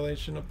in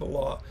violation of the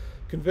law.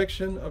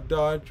 Conviction of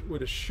Dodge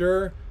would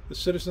assure the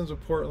citizens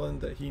of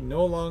Portland that he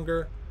no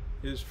longer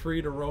is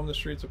free to roam the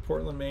streets of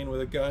Portland, Maine with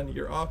a gun.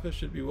 Your office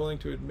should be willing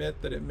to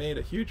admit that it made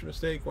a huge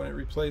mistake when it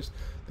replaced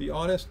the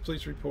honest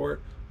police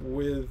report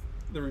with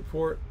the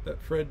report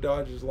that Fred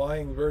Dodge's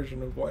lying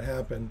version of what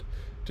happened,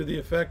 to the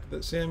effect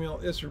that Samuel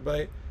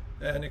Isserbite,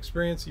 an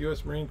experienced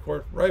U.S. Marine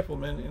Corps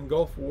rifleman and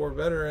Gulf War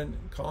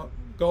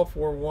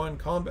I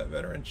combat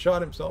veteran,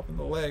 shot himself in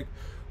the leg.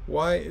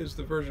 Why is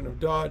the version of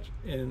Dodge,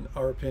 in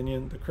our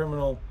opinion, the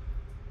criminal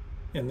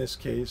in this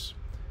case,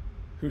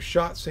 who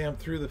shot Sam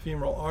through the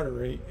femoral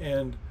artery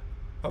and,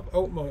 of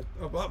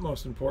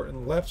utmost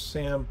importance, left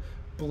Sam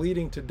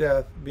bleeding to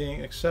death,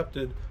 being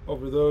accepted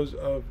over those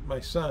of my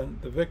son,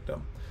 the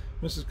victim?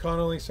 Mrs.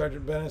 Connolly,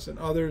 Sergeant Bennis, and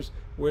others,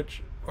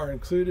 which are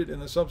included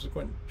in the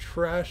subsequent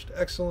trashed,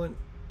 excellent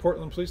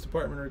Portland Police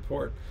Department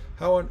report.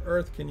 How on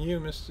earth can you,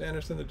 Mrs.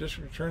 Anderson, the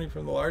district attorney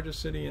from the largest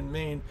city in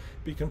Maine,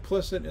 be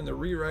complicit in the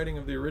rewriting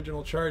of the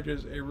original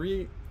charges, a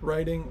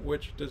rewriting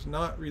which does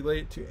not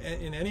relate to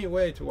in any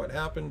way to what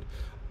happened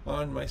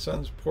on my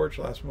son's porch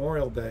last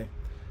Memorial Day?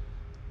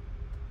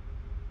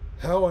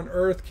 How on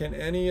earth can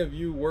any of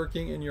you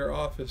working in your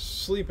office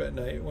sleep at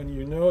night when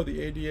you know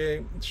the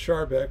ADA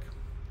Sharbeck,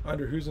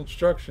 under whose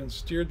instructions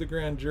steered the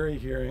grand jury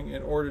hearing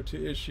in order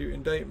to issue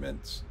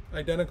indictments,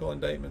 identical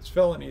indictments,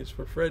 felonies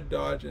for Fred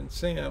Dodge and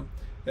Sam?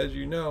 As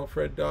you know,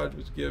 Fred Dodge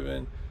was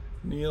given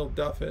Neil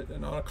Duffett,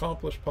 an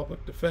unaccomplished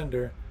public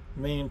defender,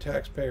 Maine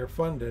taxpayer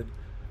funded,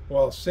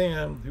 while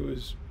Sam, who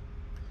is,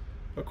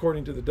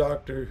 according to the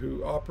doctor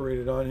who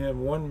operated on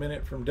him 1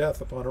 minute from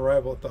death upon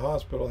arrival at the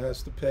hospital,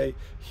 has to pay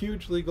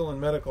huge legal and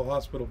medical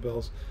hospital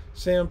bills.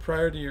 Sam,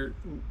 prior to your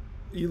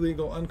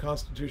illegal,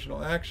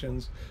 unconstitutional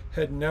actions,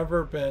 had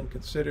never been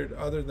considered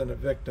other than a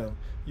victim.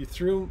 You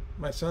threw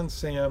my son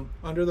Sam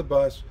under the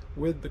bus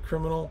with the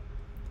criminal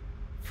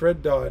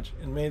Fred Dodge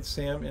and made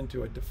Sam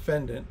into a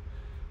defendant,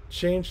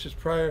 changed his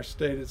prior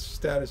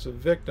status of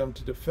victim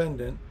to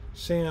defendant,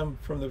 Sam,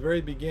 from the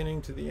very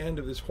beginning to the end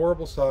of this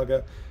horrible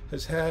saga,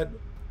 has had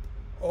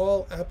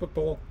all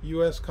applicable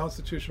U.S.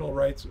 constitutional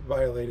rights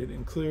violated,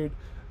 include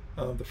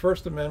the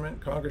First Amendment.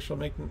 Congress shall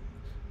make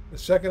the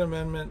Second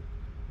Amendment,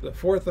 the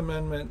Fourth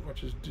Amendment,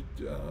 which is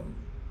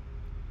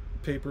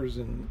papers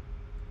and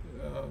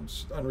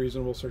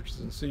unreasonable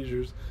searches and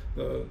seizures,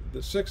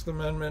 the Sixth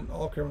Amendment,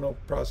 all criminal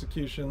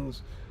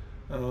prosecutions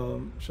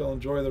shall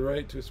enjoy the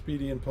right to a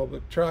speedy and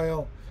public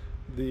trial,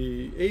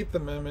 the Eighth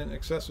Amendment,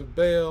 excessive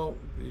bail,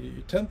 the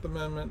 10th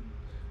Amendment.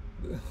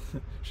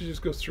 She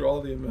just goes through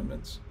all the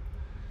amendments.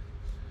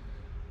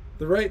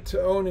 The right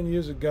to own and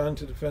use a gun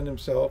to defend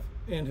himself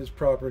and his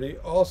property.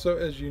 Also,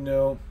 as you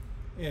know,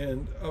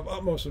 and of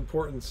utmost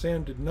importance,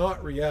 Sam did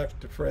not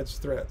react to Fred's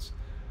threats.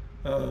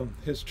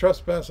 His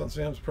trespass on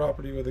Sam's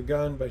property with a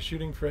gun by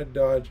shooting Fred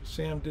Dodge,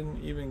 Sam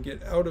didn't even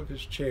get out of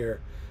his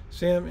chair.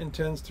 Sam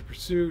intends to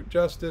pursue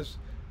justice,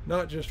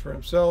 not just for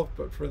himself,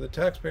 but for the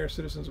taxpayer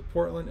citizens of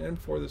Portland and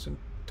for this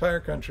entire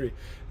country.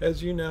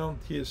 As you know,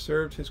 he has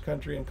served his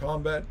country in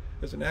combat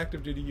as an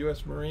active duty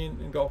U.S. Marine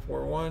in Gulf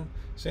War I.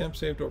 Sam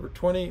saved over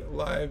 20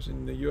 lives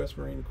in the U.S.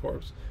 Marine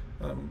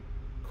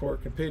Corps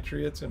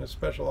compatriots in a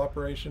special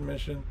operation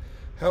mission.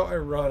 How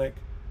ironic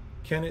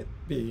can it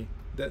be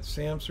that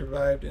Sam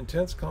survived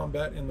intense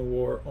combat in the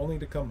war only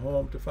to come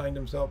home to find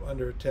himself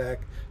under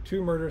attack,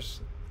 2 murder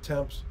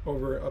attempts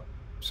over a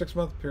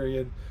 6-month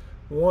period,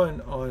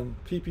 1 on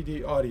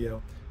PPD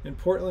audio, in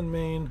Portland,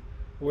 Maine,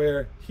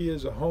 where he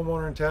is a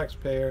homeowner and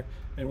taxpayer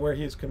and where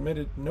he has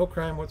committed no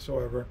crime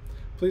whatsoever.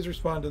 Please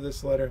respond to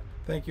this letter.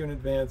 Thank you in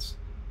advance.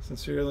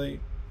 Sincerely,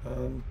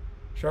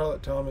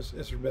 Charlotte Thomas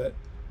Isserbett.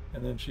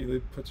 And then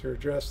she puts her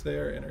address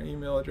there and her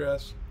email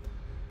address.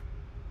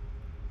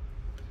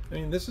 I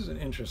mean, this is an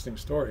interesting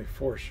story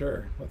for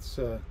sure. Let's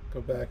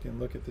go back and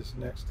look at this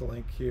next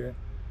link here.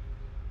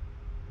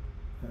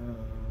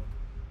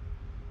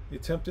 The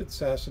attempted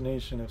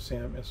assassination of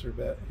Sam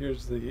Isserbett.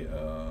 Here's the,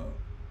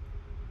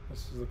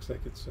 this looks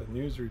like it's a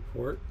news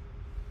report.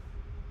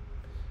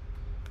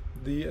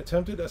 The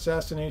attempted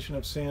assassination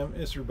of Sam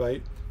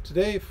Isserbett.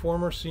 Today,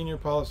 former senior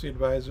policy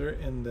advisor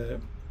in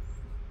the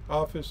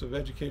Office of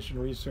Education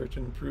Research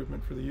and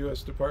Improvement for the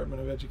U.S.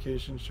 Department of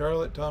Education,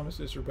 Charlotte Thomas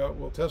Isserbett,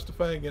 will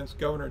testify against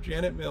Governor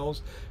Janet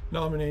Mills'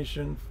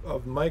 nomination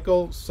of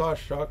Michael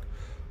Sawchuk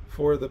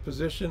for the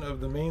position of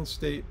the Maine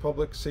State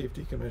Public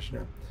Safety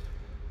Commissioner.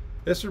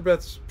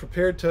 Isserbett's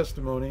prepared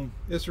testimony,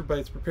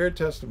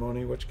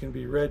 which can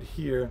be read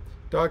here,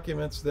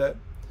 documents that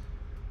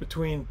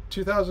between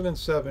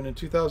 2007 and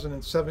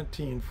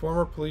 2017,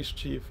 former police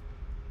chief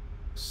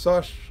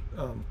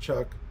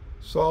Sawchuk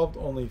solved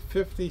only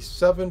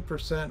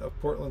 57%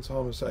 of Portland's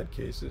homicide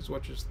cases,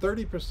 which is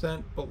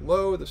 30%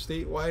 below the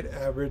statewide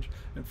average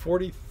and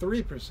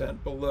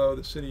 43% below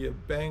the city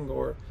of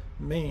Bangor,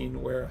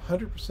 Maine, where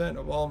 100%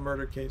 of all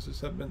murder cases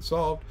have been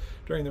solved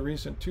during the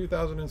recent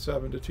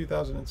 2007 to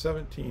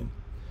 2017.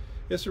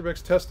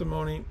 Isserbett's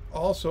testimony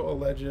also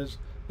alleges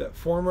that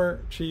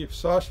former Chief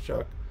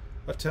Sawchuk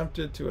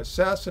attempted to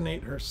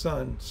assassinate her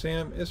son,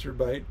 Sam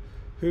Isserbett,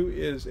 who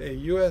is a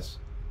U.S.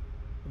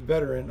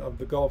 veteran of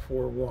the Gulf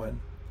War I.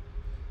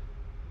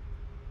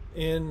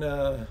 In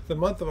the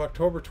month of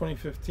October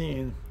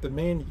 2015, the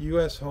Maine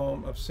U.S.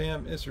 home of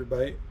Sam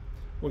Isserbett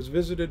was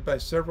visited by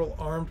several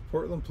armed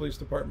Portland Police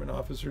Department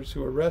officers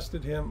who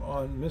arrested him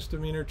on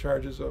misdemeanor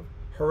charges of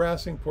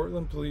harassing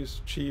Portland Police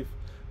Chief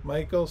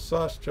Michael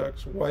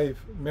Sawchuk's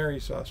wife, Mary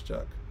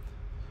Sawchuk.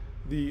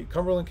 The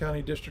Cumberland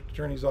County District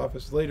Attorney's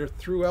Office later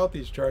threw out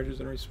these charges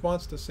in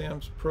response to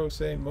Sam's pro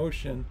se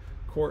motion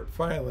court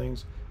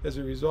filings. As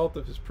a result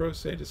of his pro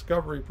se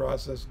discovery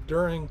process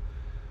during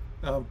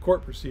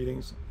court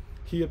proceedings,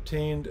 he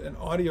obtained an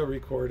audio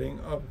recording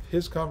of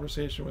his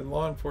conversation with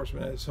law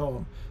enforcement at his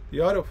home. The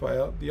audio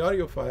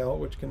file,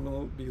 which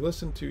can be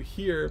listened to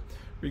here,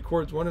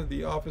 records one of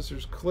the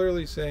officers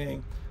clearly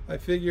saying, "I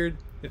figured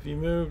if he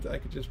moved, I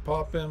could just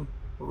pop him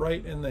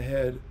right in the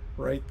head,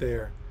 right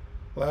there."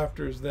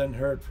 Laughter is then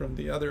heard from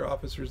the other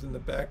officers in the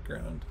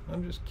background.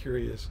 I'm just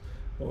curious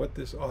what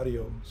this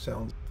audio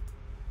sounds like.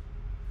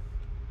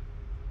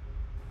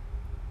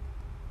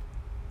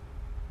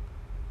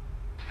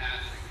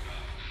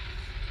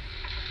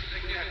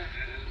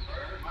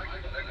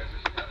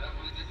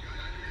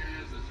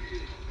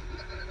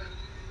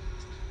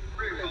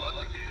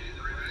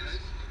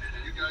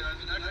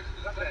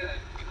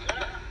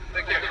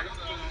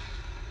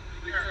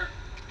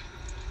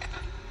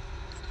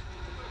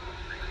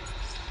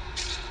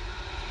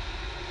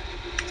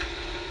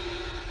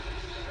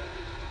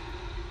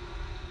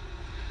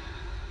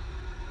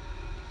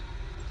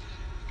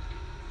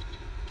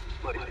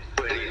 What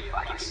are you,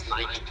 fucking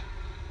snake?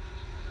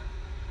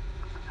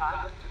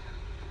 Huh?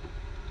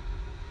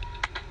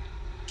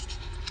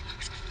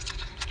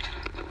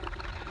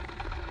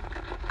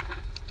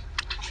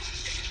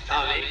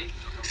 Oh, me?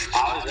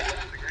 How was that?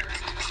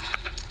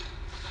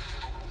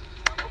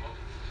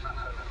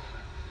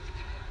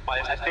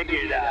 Well, I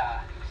figured,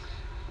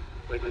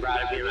 with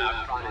Vladimir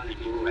out front, if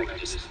he moved, I could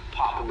just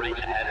pop him right in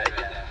the head right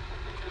there.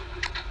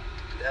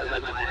 That's my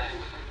plan.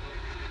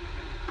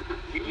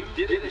 You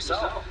did it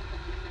yourself.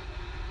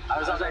 I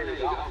was ready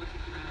to go.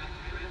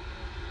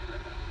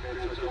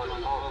 That's what's going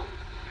on.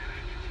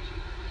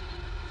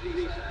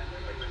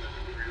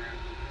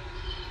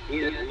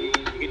 You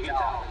can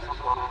tell.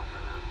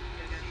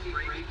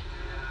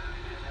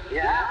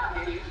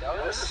 Yeah,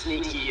 that was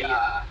sneaky.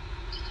 Yeah.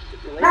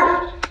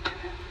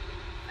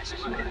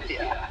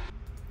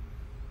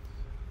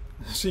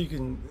 So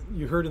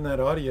you heard in that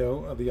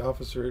audio of the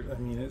officer, I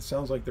mean, it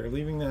sounds like they're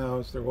leaving the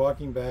house, they're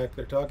walking back,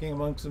 they're talking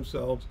amongst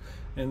themselves,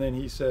 and then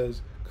he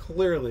says,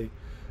 clearly,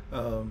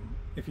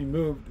 if he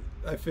moved,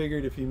 I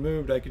figured if he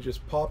moved, I could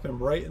just pop him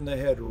right in the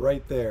head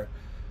right there.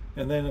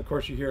 And then, of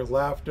course, you hear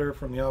laughter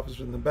from the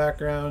officer in the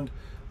background,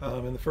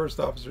 and the first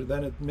officer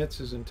then admits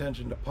his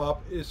intention to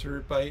pop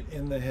Isserbite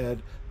in the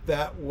head.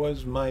 That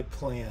was my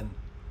plan.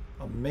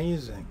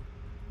 Amazing.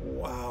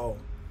 Wow.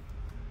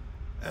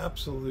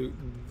 Absolute.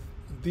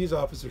 These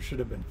officers should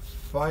have been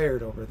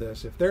fired over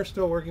this. If they're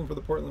still working for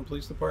the Portland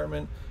Police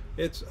Department,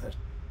 it's a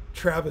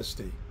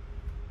travesty.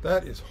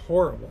 That is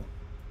horrible.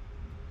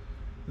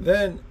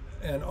 Then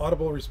an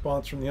audible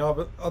response from the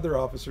other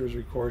officer is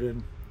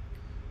recorded.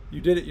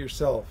 "You did it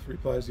yourself,"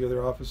 replies the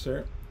other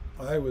officer.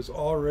 "I was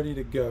all ready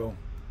to go."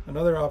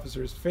 Another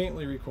officer is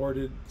faintly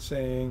recorded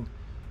saying,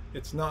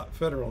 "It's not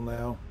federal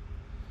now."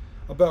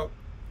 About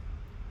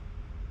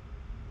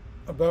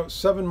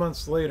 7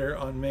 months later,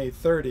 on May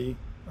 30,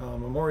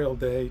 Memorial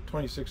Day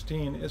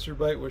 2016,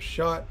 Isserbite was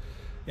shot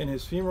in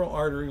his femoral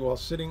artery while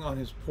sitting on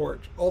his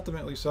porch,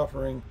 ultimately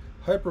suffering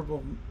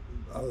hyperbolic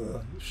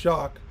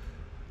shock,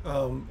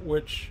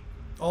 which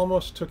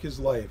almost took his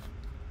life.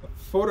 A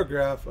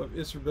photograph of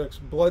Isserbite's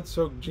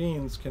blood-soaked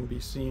jeans can be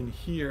seen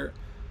here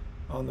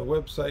on the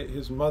website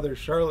his mother,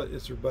 Charlotte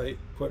Isserbite,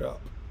 put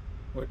up,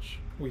 which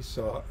we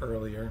saw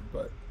earlier,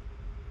 but,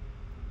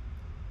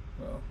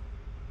 well,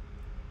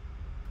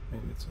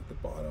 maybe it's at the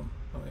bottom.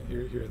 Oh,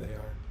 here they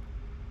are.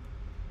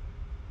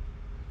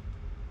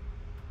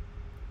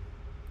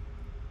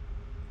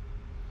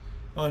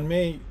 On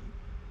May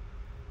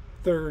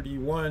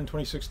 31,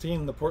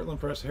 2016, the Portland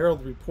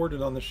Press-Herald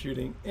reported on the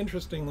shooting.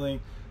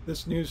 Interestingly,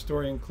 this news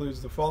story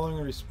includes the following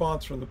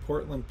response from the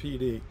Portland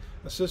PD.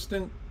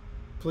 Assistant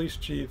Police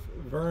Chief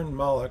Vern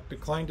Malloch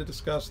declined to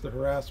discuss the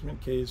harassment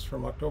case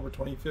from October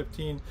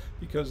 2015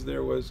 because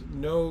there was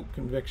no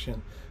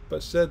conviction,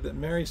 but said that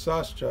Mary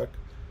Soschuk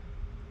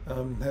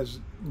has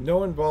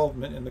no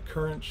involvement in the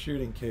current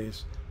shooting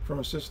case. From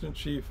Assistant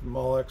Chief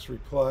Malloch's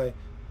reply,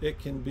 it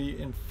can be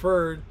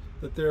inferred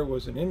that there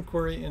was an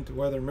inquiry into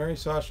whether Mary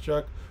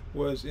Soschuk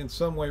was in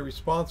some way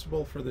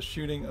responsible for the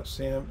shooting of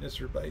Sam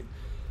Isserbite.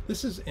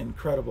 This is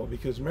incredible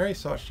because Mary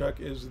Soschuk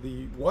is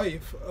the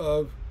wife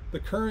of the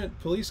current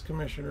police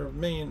commissioner of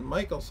Maine,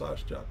 Michael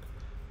Soschuk.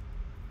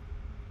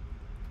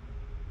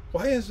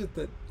 Why is it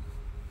that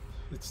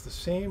it's the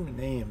same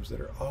names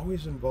that are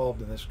always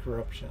involved in this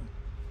corruption?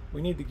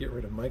 We need to get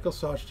rid of Michael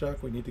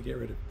Soschuk. We need to get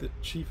rid of the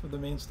chief of the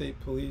Maine State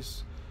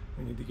Police.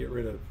 We need to get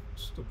rid of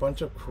just a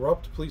bunch of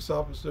corrupt police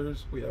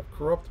officers. We have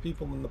corrupt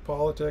people in the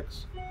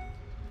politics.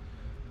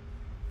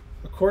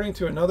 According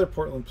to another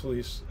Portland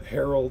Police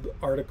Herald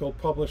article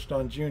published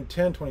on June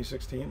 10,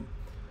 2016,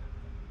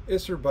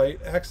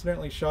 Isserbite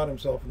accidentally shot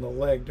himself in the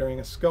leg during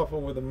a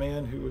scuffle with a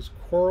man who was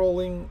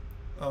quarreling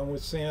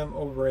with Sam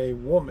over a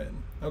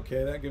woman.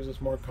 Okay, that gives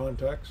us more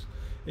context.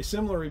 A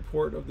similar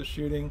report of the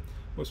shooting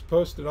was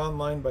posted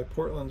online by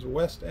Portland's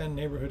West End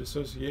Neighborhood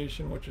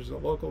Association, which is a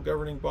local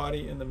governing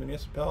body in the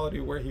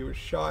municipality where he was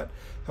shot.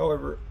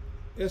 However,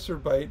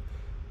 Isserbite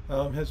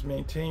has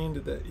maintained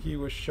that he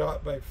was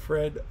shot by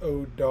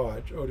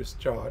Otis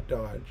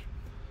Dodge.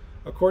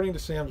 According to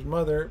Sam's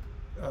mother,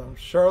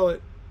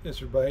 Charlotte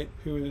Isserbite,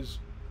 who is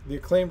the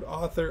acclaimed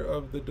author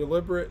of The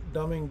Deliberate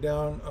Dumbing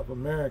Down of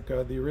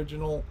America, the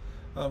original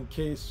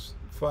case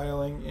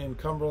filing in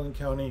Cumberland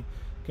County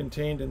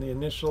contained in the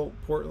initial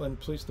Portland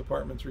Police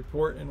Department's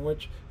report, in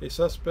which a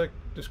suspect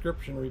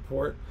description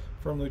report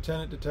from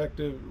Lieutenant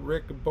Detective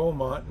Rick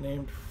Beaumont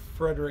named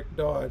Frederick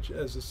Dodge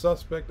as the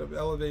suspect of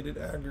aggravated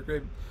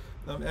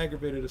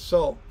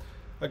assault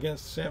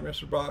against Sam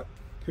Isserbite,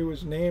 who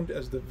was named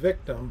as the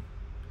victim.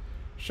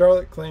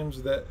 Charlotte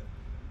claims that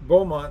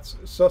Beaumont's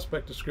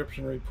suspect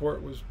description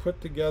report was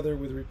put together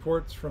with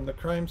reports from the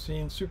crime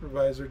scene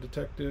supervisor,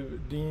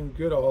 Detective Dean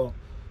Goodall,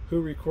 who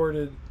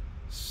recorded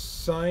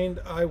signed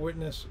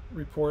eyewitness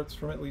reports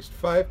from at least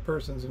 5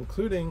 persons,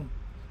 including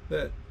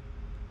that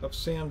of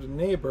Sam's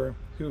neighbor,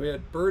 who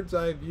had bird's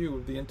eye view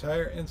of the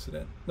entire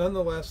incident.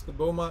 Nonetheless, the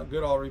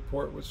Beaumont-Goodall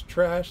report was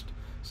trashed,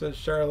 says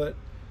Charlotte,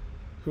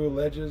 who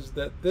alleges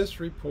that this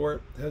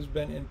report has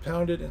been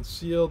impounded and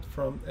sealed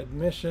from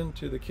admission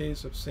to the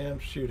case of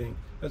Sam's shooting.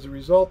 As a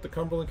result, the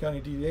Cumberland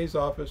County DA's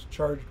office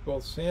charged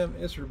both Sam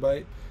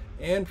Isserbite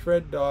and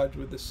Fred Dodge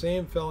with the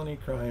same felony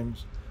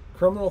crimes: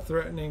 criminal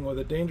threatening with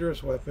a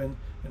dangerous weapon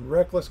and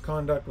reckless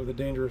conduct with a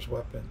dangerous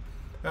weapon.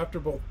 After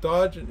both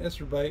Dodge and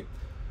Isserbite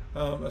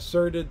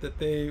asserted that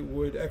they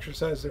would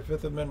exercise their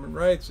Fifth Amendment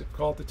rights if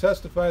called to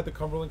testify, the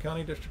Cumberland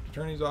County District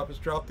Attorney's Office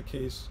dropped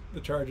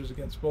the charges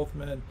against both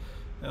men.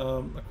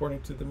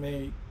 According to the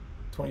May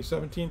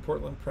 2017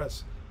 Portland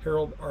Press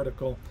Herald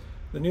article.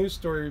 The news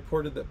story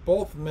reported that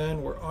both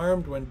men were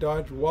armed when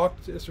Dodge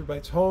walked to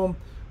Isserbyte's home,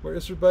 where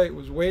Isserbite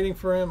was waiting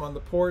for him on the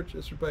porch.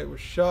 Isserbite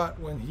was shot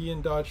when he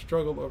and Dodge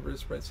struggled over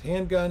Isserbite's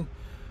handgun.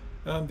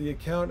 The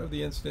account of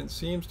the incident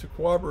seems to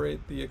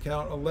corroborate the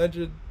account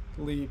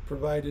allegedly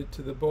provided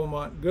to the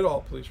Beaumont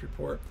Goodall police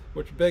report,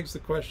 which begs the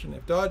question: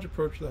 if Dodge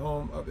approached the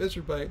home of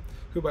Isserbite,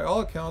 who by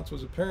all accounts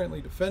was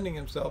apparently defending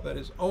himself at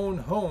his own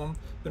home,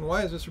 then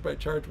why is Isserbite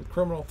charged with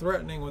criminal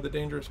threatening with a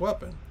dangerous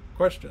weapon?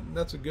 Question.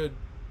 That's a good,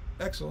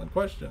 excellent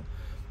question.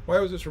 Why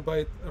was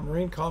Isserbite, a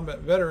Marine combat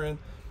veteran,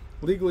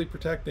 legally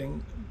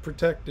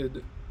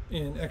protected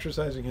in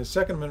exercising his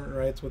Second Amendment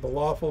rights with a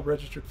lawful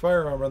registered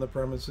firearm on the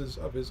premises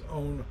of his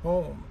own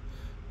home?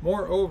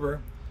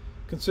 Moreover,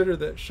 consider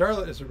that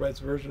Charlotte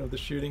Isserbite's version of the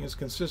shooting is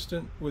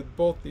consistent with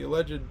both the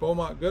alleged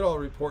Beaumont Goodall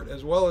report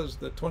as well as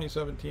the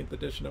 2017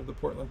 edition of the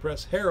Portland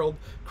Press Herald.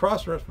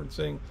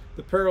 Cross-referencing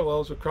the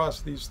parallels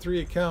across these three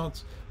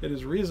accounts, it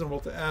is reasonable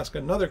to ask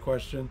another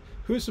question: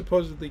 who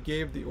supposedly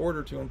gave the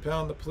order to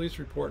impound the police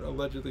report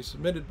allegedly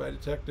submitted by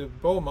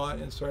Detective Beaumont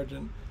and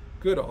Sergeant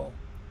Goodall?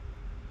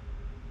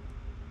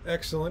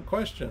 Excellent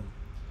question.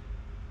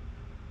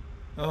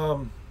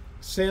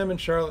 Sam and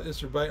Charlotte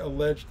Isserbite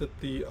alleged that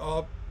the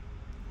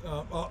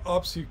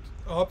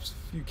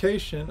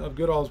obfuscation of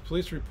Goodall's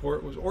police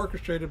report was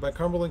orchestrated by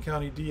Cumberland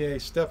County DA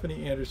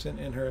Stephanie Anderson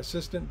and her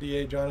assistant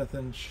DA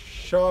Jonathan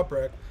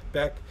Shawbreck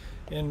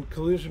in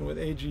collusion with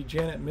AG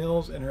Janet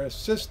Mills and her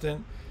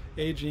assistant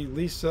AG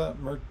Lisa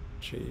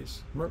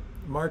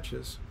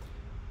Marches,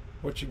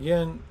 which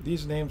again,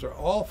 these names are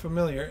all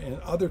familiar in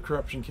other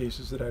corruption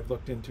cases that I've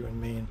looked into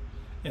in Maine.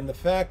 And the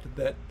fact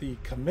that the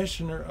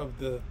commissioner of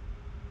the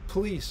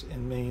police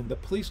in Maine, the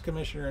police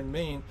commissioner in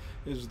Maine,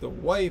 is the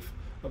wife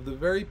of the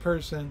very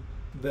person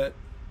that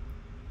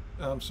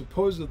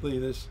supposedly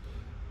this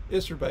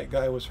Isserbite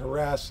guy was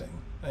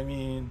harassing. I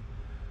mean,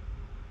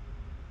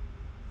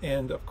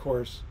 and of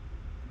course,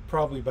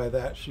 probably by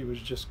that she was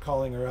just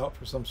calling her out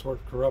for some sort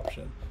of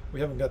corruption. We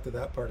haven't got to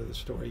that part of the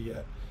story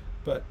yet.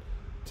 But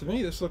to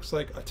me, this looks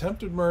like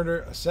attempted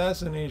murder,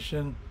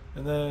 assassination,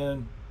 and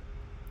then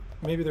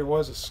maybe there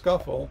was a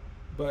scuffle,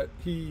 but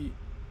he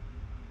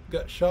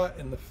got shot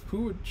in the...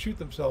 Who would shoot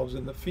themselves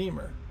in the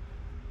femur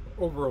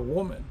over a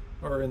woman,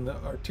 or in the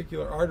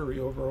articular artery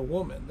over a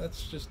woman? That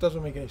just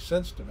doesn't make any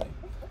sense to me.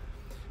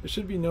 It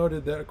should be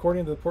noted that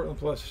according to the Portland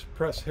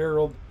Press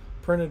Herald,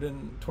 printed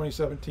in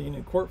 2017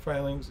 in court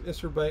filings,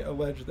 Isserbite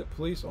alleged that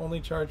police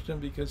only charged him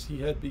because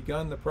he had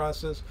begun the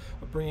process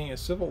of bringing a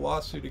civil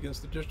lawsuit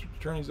against the district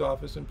attorney's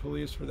office and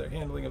police for their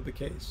handling of the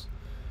case,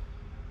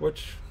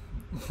 which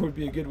would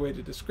be a good way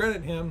to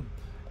discredit him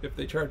if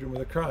they charge him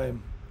with a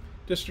crime.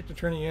 District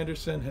Attorney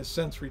Anderson has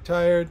since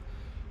retired.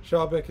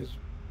 Shawbeck has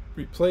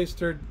replaced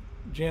her.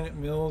 Janet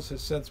Mills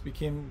has since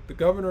become the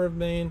governor of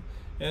Maine,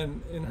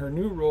 and in her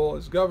new role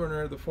as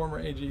governor, the former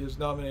AG has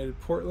nominated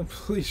Portland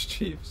Police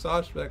Chief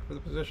Soshbeck for the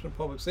position of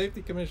Public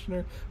Safety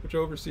Commissioner, which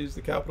oversees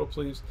the Capitol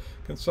Police,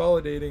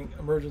 consolidating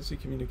emergency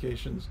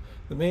communications,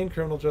 the Maine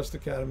Criminal Justice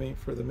Academy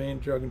for the Maine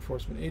Drug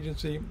Enforcement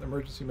Agency,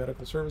 Emergency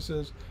Medical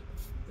Services,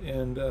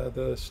 and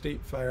the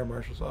State Fire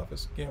Marshal's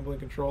Office, Gambling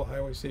Control,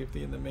 Highway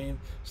Safety, and the Maine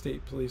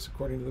State Police,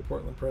 according to the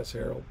Portland Press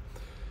Herald.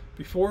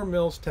 Before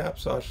Mills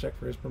tapped Soshek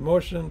for his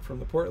promotion from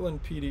the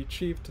Portland PD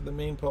Chief to the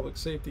Maine Public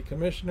Safety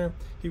Commissioner,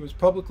 he was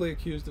publicly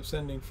accused of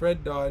sending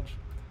Fred Dodge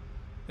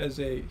as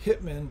a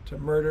hitman to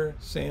murder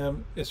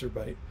Sam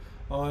Isserbite.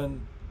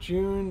 On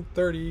June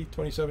 30,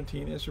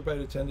 2017,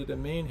 Isserbite attended a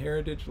Maine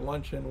Heritage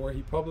luncheon where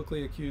he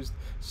publicly accused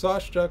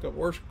Soshek of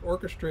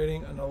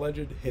orchestrating an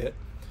alleged hit.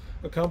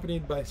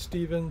 Accompanied by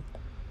Stephen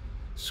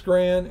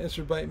Scran,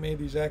 Isserbite made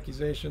these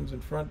accusations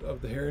in front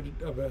of a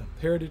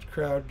heritage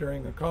crowd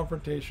during a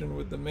confrontation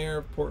with the mayor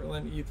of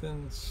Portland,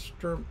 Ethan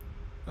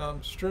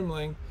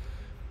Strimling,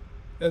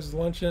 as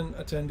luncheon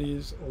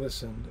attendees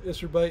listened.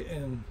 Isserbite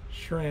and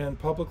Scran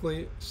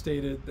publicly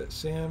stated that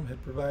Sam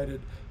had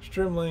provided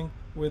Strimling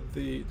with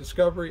the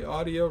discovery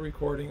audio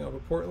recording of a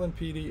Portland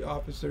PD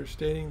officer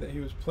stating that he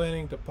was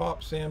planning to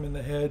pop Sam in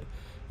the head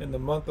in the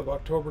month of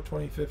October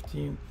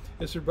 2015.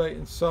 Isserbite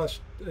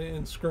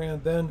and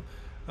Scran then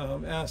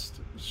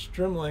asked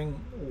Strimling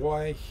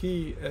why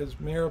he, as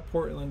mayor of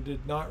Portland,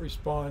 did not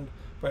respond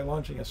by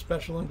launching a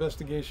special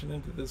investigation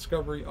into the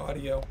discovery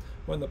audio.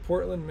 When the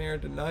Portland mayor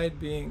denied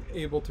being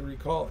able to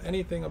recall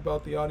anything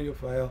about the audio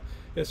file,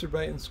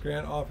 Isserbite and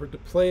Scran offered to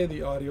play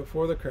the audio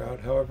for the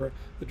crowd. However,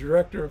 the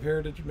director of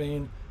Heritage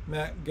Maine,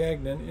 Matt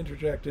Gagnon,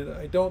 interjected,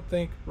 "I don't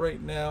think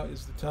right now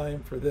is the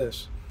time for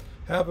this.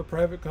 Have a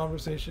private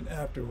conversation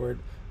afterward."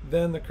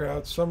 Then the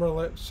crowd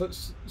summarily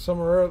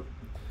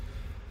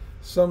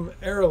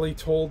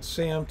told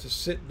Sam to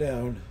sit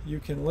down.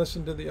 You can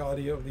listen to the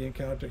audio of the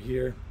encounter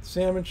here.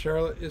 Sam and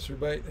Charlotte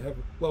Isserbite have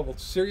leveled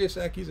serious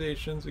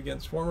accusations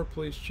against former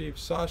police chief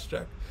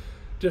Soshek,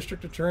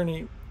 District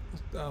Attorney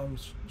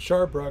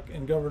Sharbrook,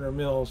 and Governor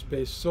Mills,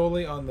 based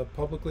solely on the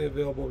publicly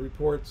available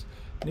reports.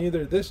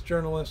 Neither this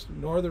journalist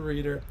nor the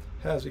reader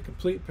has a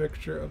complete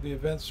picture of the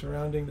events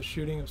surrounding the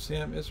shooting of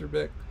Sam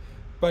Isserbite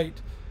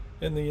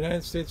In the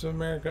United States of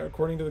America,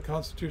 according to the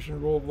Constitution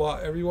and rule of law,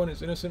 everyone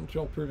is innocent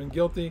until proven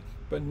guilty,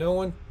 but no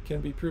one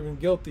can be proven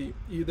guilty,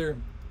 either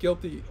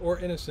guilty or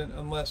innocent,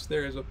 unless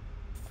there is a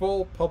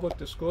full public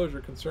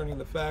disclosure concerning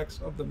the facts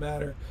of the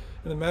matter.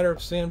 In the matter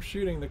of Sam's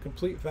shooting, the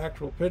complete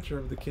factual picture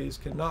of the case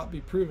cannot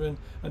be proven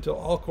until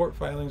all court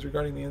filings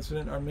regarding the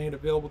incident are made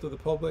available to the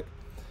public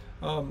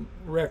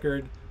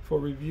record for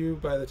review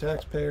by the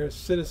taxpayer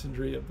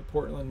citizenry of the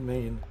Portland,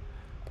 Maine.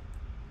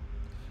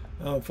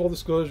 Full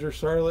disclosure,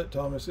 Charlotte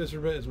Thomas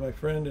Iserbit is my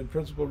friend and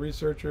principal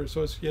researcher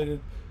associate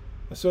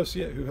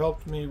who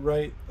helped me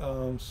write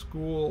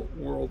School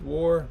World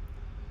War.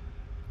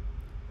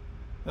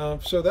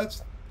 So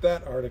that's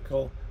that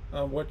article,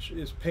 which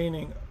is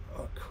painting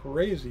a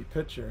crazy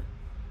picture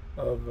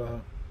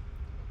of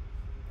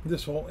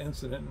this whole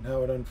incident and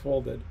how it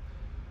unfolded.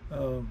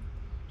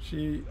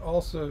 She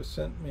also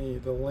sent me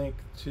the link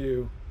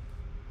to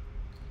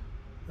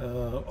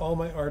all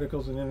my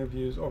articles and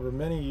interviews over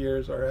many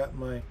years are at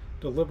my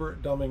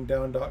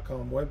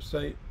deliberatedumbingdown.com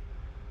website.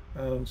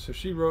 So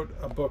she wrote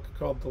a book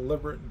called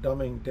Deliberate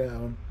Dumbing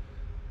Down.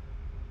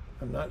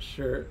 I'm not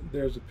sure.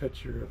 There's a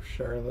picture of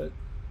Charlotte.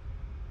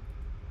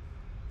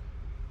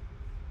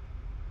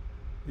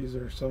 These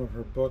are some of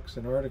her books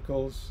and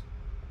articles.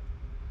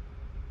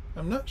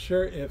 I'm not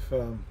sure if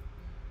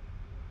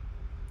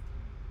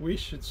we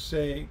should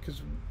say,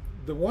 because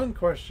the one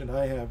question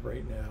I have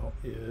right now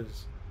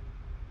is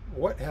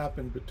what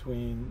happened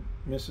between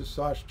Mrs.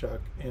 Soschuk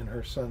and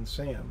her son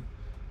Sam.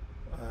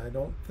 I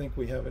don't think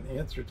we have an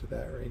answer to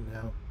that right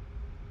now.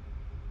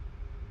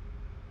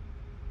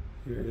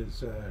 Here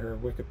is her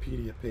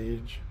Wikipedia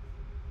page.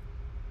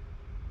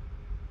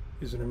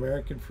 Is an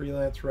American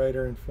freelance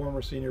writer and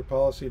former senior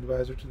policy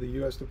advisor to the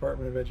U.S.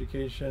 Department of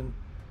Education.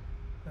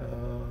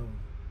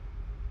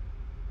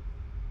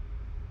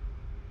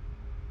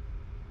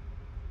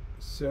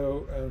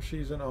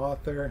 She's an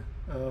author,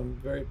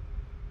 very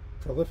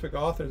prolific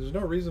author. There's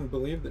no reason to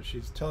believe that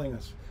she's telling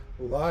us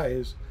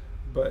lies,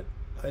 but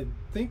I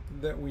think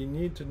that we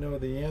need to know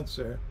the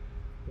answer.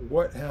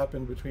 What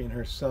happened between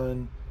her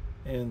son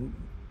and,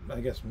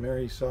 I guess,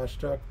 Mary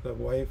Soschuk, the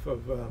wife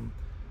of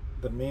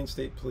the Maine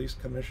State Police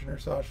Commissioner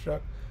Soschuk.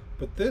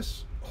 But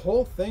this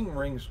whole thing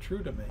rings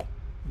true to me,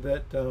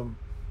 that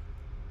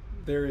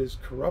there is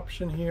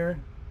corruption here.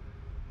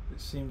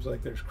 It seems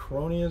like there's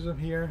cronyism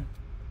here.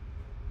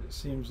 It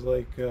seems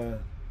like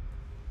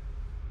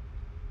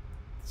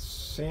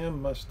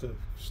Sam must have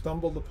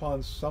stumbled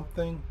upon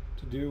something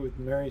to do with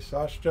Mary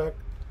Soschuk,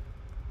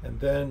 and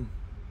then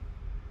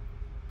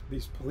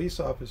these police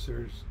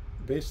officers,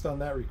 based on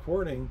that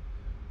recording,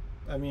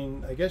 I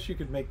mean, I guess you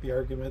could make the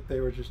argument they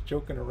were just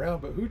joking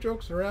around, but who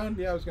jokes around?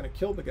 Yeah, I was going to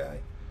kill the guy.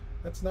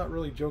 That's not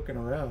really joking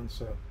around,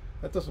 so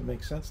that doesn't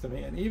make sense to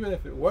me. And even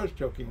if it was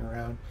joking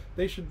around,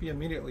 they should be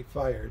immediately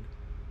fired.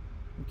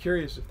 I'm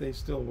curious if they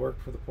still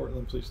work for the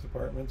Portland Police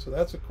Department, so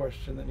that's a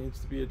question that needs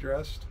to be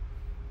addressed.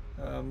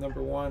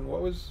 Number one,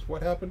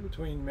 what happened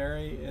between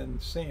Mary and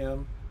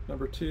Sam?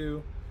 Number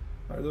two,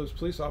 are those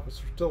police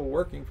officers still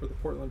working for the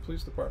Portland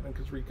Police Department?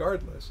 Because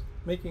regardless,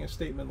 making a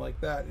statement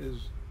like that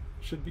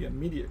should be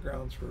immediate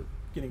grounds for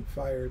getting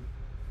fired.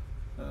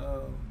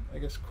 I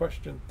guess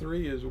question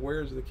three is,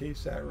 where's the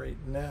case at right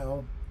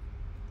now?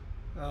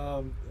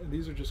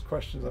 These are just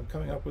questions I'm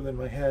coming up with in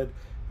my head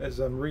as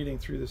I'm reading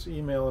through this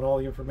email and all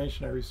the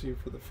information I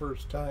received for the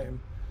first time.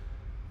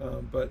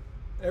 But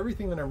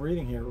everything that I'm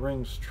reading here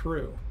rings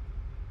true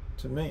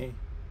to me.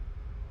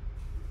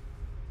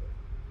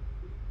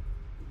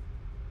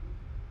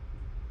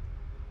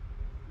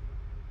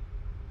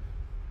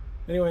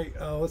 Anyway,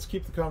 let's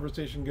keep the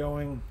conversation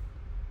going.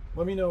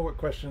 Let me know what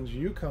questions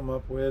you come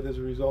up with as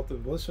a result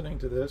of listening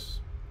to this.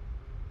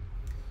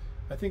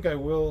 I think I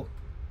will,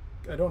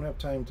 I don't have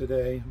time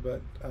today,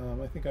 but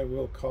I think I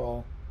will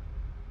call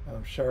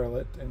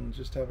Charlotte and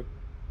just have a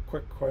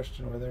quick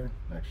question with her.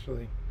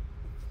 Actually,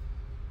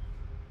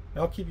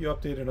 I'll keep you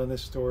updated on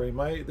this story.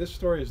 This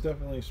story has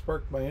definitely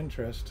sparked my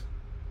interest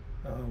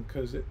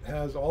because it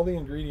has all the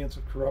ingredients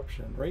of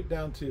corruption, right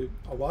down to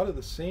a lot of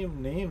the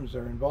same names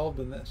are involved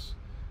in this.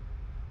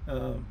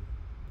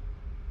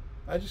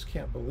 I just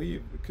can't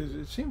believe, because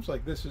it seems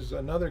like this is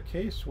another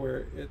case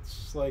where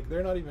it's like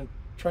they're not even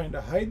trying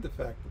to hide the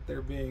fact that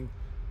they're being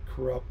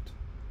corrupt.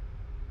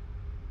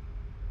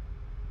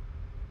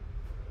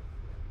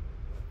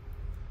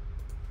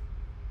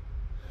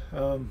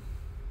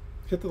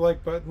 Hit the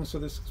like button so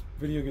this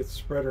video gets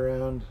spread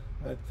around.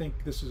 I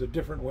think this is a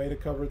different way to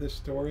cover this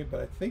story, but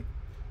I think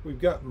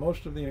we've got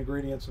most of the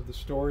ingredients of the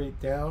story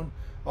down.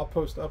 I'll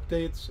post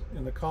updates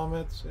in the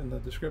comments in the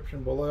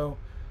description below.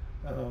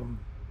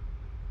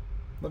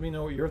 Let me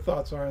know what your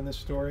thoughts are on this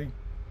story.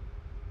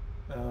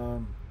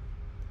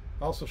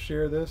 Also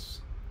share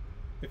this.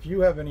 If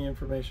you have any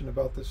information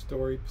about this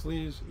story,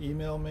 please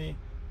email me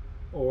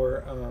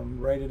or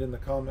write it in the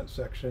comment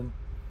section.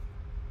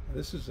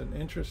 This is an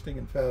interesting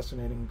and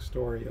fascinating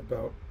story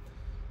about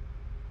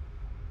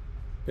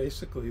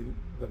basically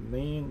the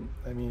Maine,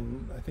 I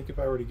mean, I think if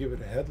I were to give it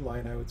a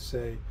headline, I would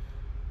say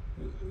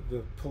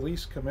the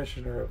police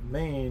commissioner of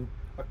Maine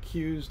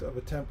accused of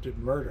attempted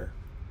murder.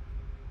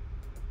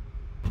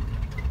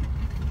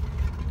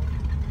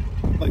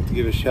 I'd like to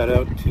give a shout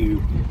out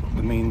to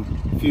the Maine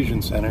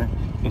Fusion Center,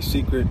 a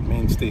secret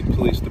Maine State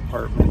Police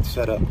Department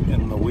set up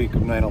in the wake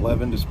of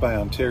 9/11 to spy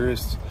on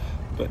terrorists,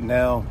 but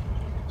now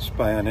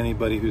spy on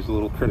anybody who's a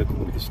little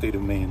critical of the state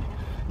of Maine.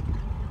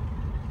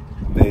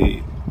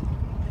 They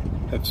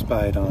have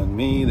spied on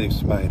me, they've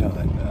spied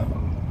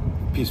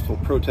on peaceful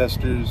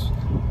protesters,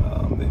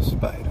 they've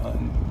spied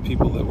on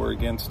people that were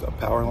against a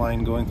power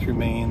line going through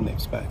Maine,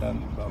 they've spied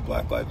on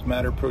Black Lives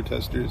Matter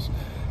protesters,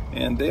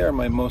 and they are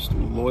my most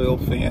loyal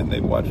fan.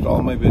 They've watched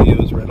all my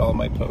videos, read all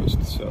my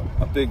posts, so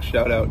a big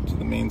shout out to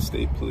the Maine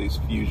State Police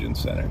Fusion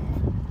Center.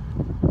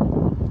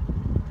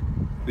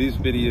 These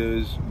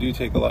videos do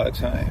take a lot of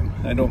time.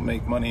 I don't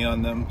make money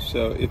on them,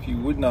 so if you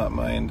would not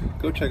mind,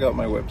 go check out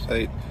my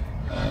website,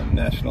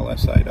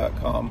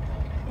 nationalsi.com,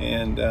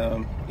 and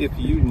if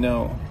you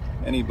know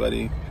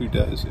anybody who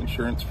does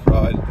insurance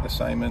fraud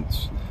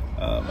assignments,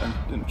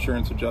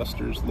 insurance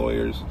adjusters,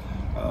 lawyers,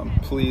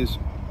 please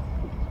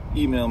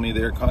email me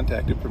their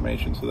contact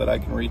information so that I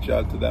can reach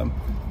out to them.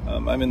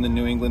 I'm in the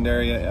New England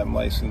area. I'm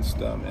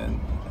licensed in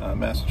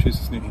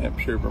Massachusetts, New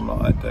Hampshire,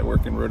 Vermont. I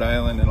work in Rhode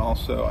Island, and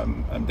also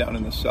I'm down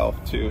in the South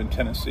too, in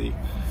Tennessee.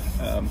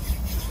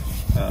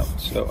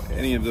 So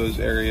any of those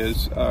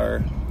areas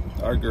are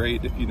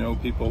great. If you know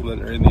people that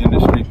are in the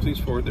industry, please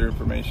forward their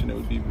information. It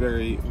would be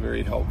very,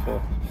 very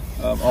helpful.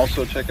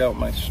 Also check out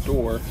my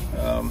store.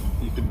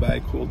 You can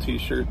buy cool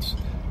t-shirts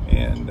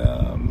and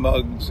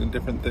mugs and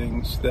different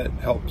things that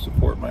help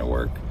support my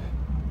work.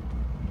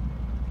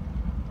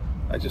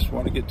 I just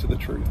want to get to the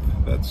truth.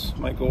 That's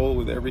my goal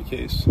with every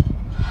case,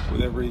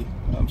 with every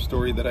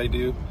story that I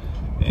do,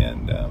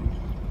 and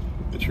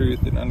the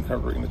truth and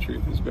uncovering the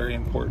truth is very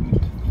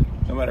important,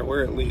 no matter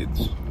where it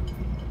leads.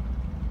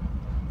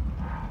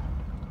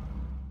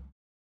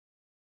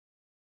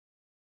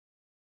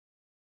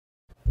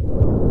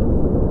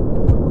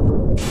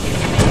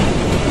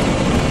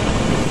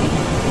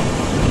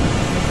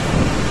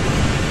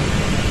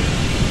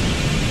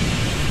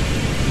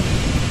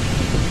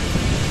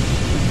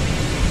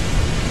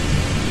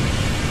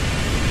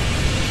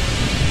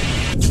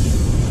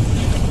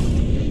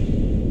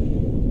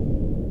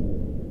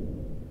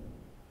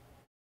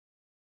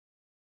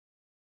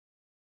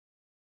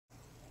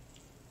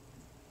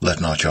 Let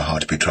not your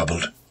heart be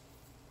troubled.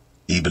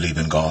 Ye believe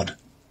in God,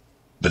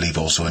 believe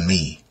also in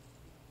me.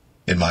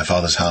 In my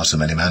Father's house are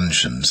many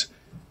mansions.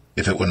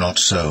 If it were not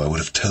so, I would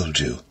have told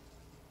you.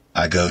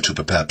 I go to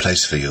prepare a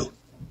place for you.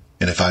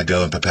 And if I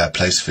go and prepare a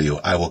place for you,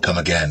 I will come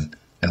again,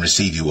 and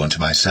receive you unto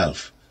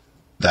myself,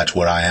 that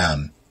where I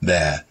am,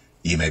 there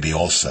ye may be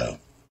also.